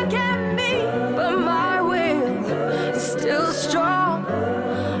back at me, but my will is still strong.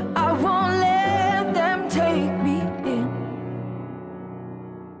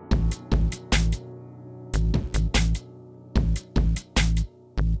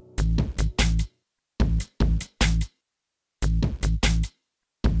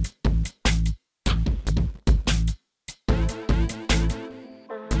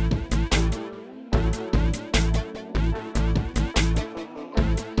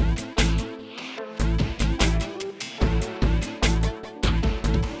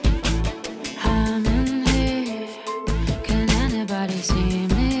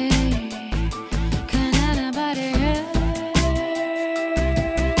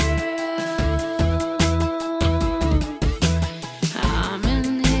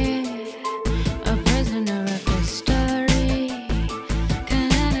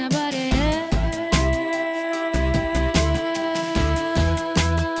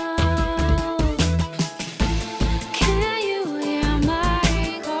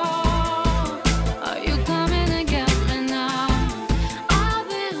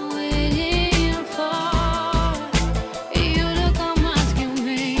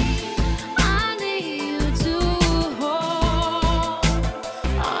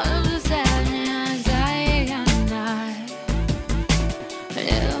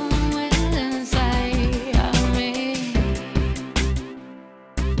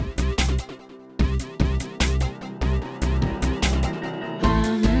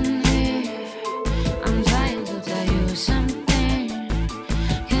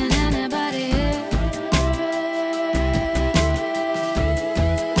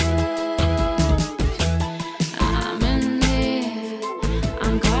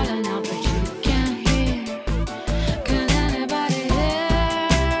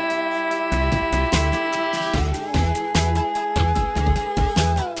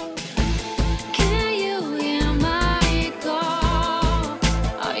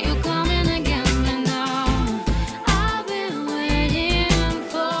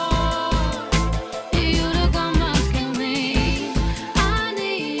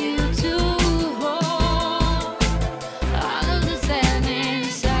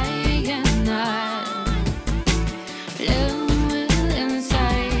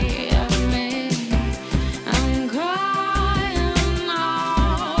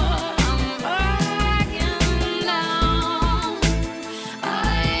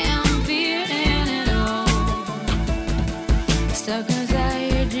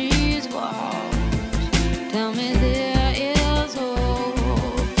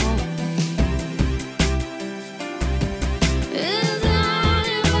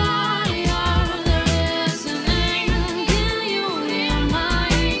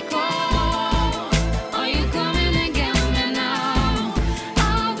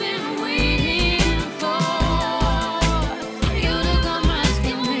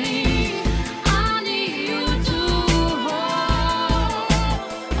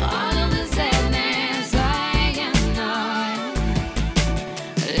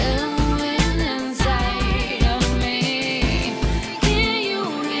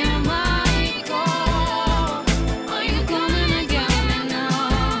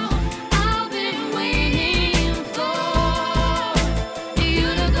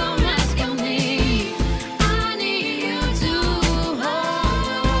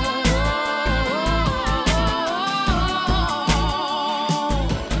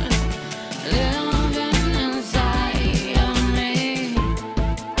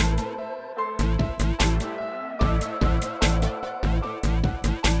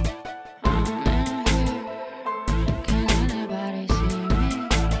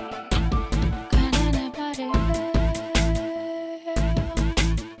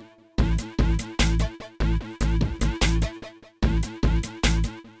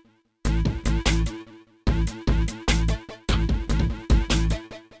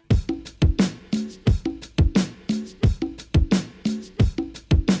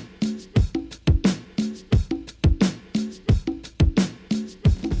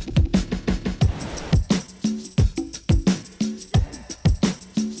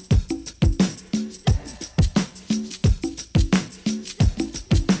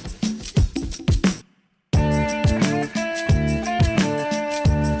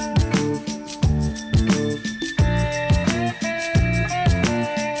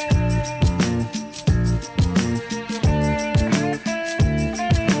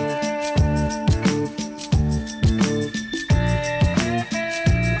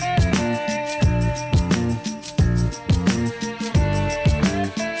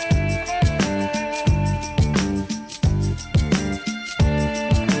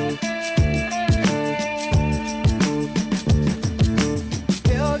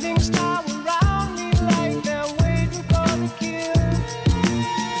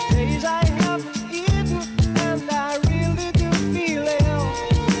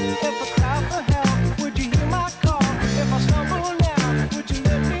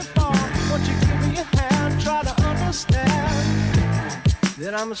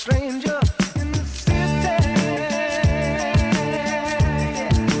 I'm a stranger in the city.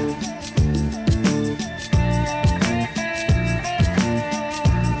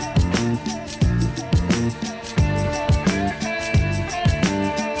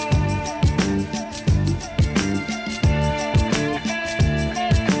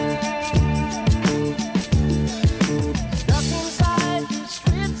 Stuck inside the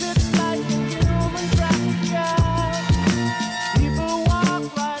streets, it's like a human traffic jam. People walk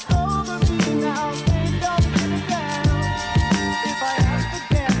right over me now, they don't give a damn. If I asked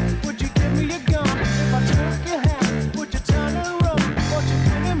again, would you give me a gun? If I took your hand, would you turn and run? What you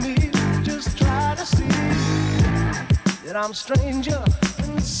giving me? Just try to see that I'm a stranger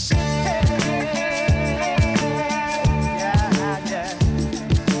in the city. Yeah, yeah.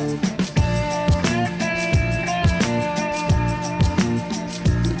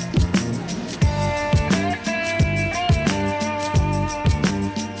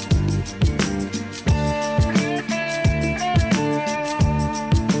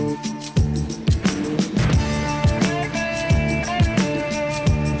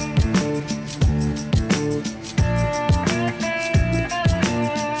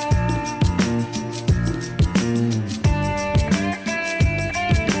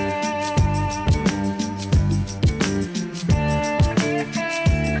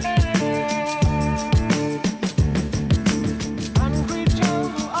 Hungry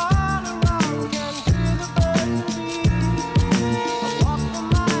jungle all around, can't hear the birds sing. I walk for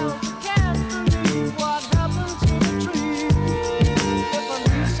miles, can't believe what happened to the trees. If I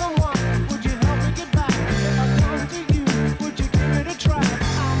need someone, would you help me get back? If I come to you, would you give it a try?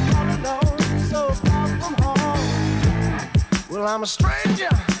 I'm all alone, so far from home. Well, I'm a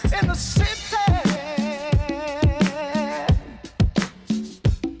stranger in the city.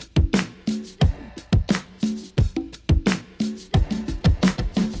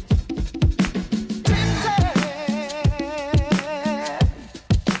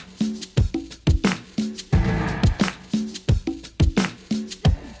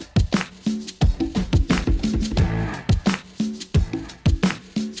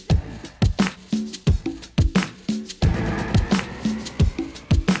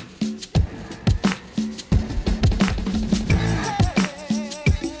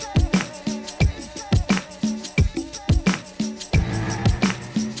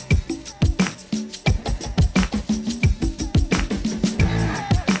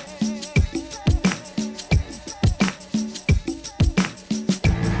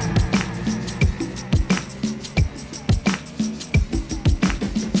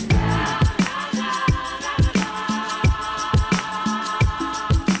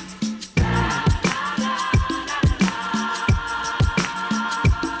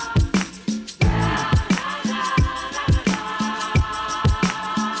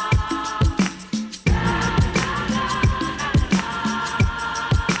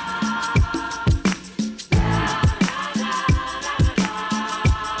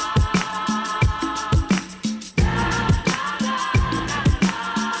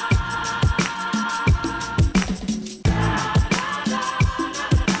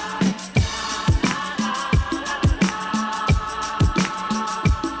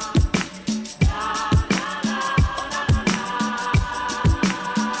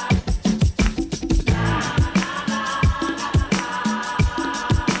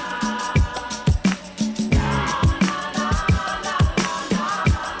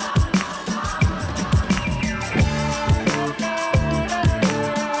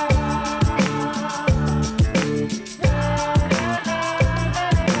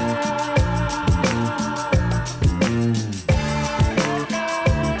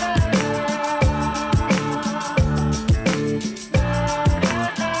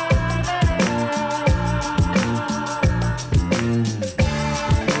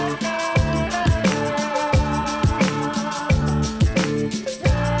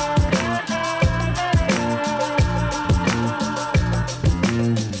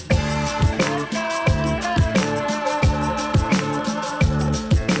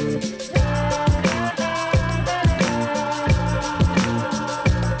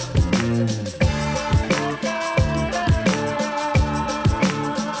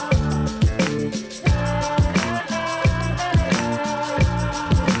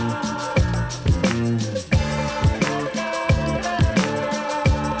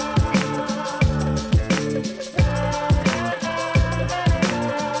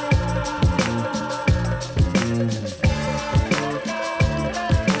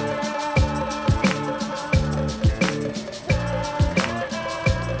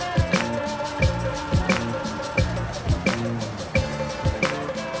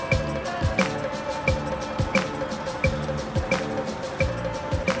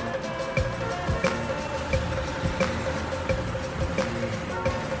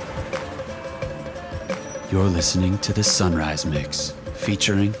 You're listening to the Sunrise Mix,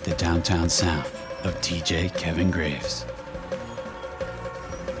 featuring the downtown sound of DJ Kevin Graves.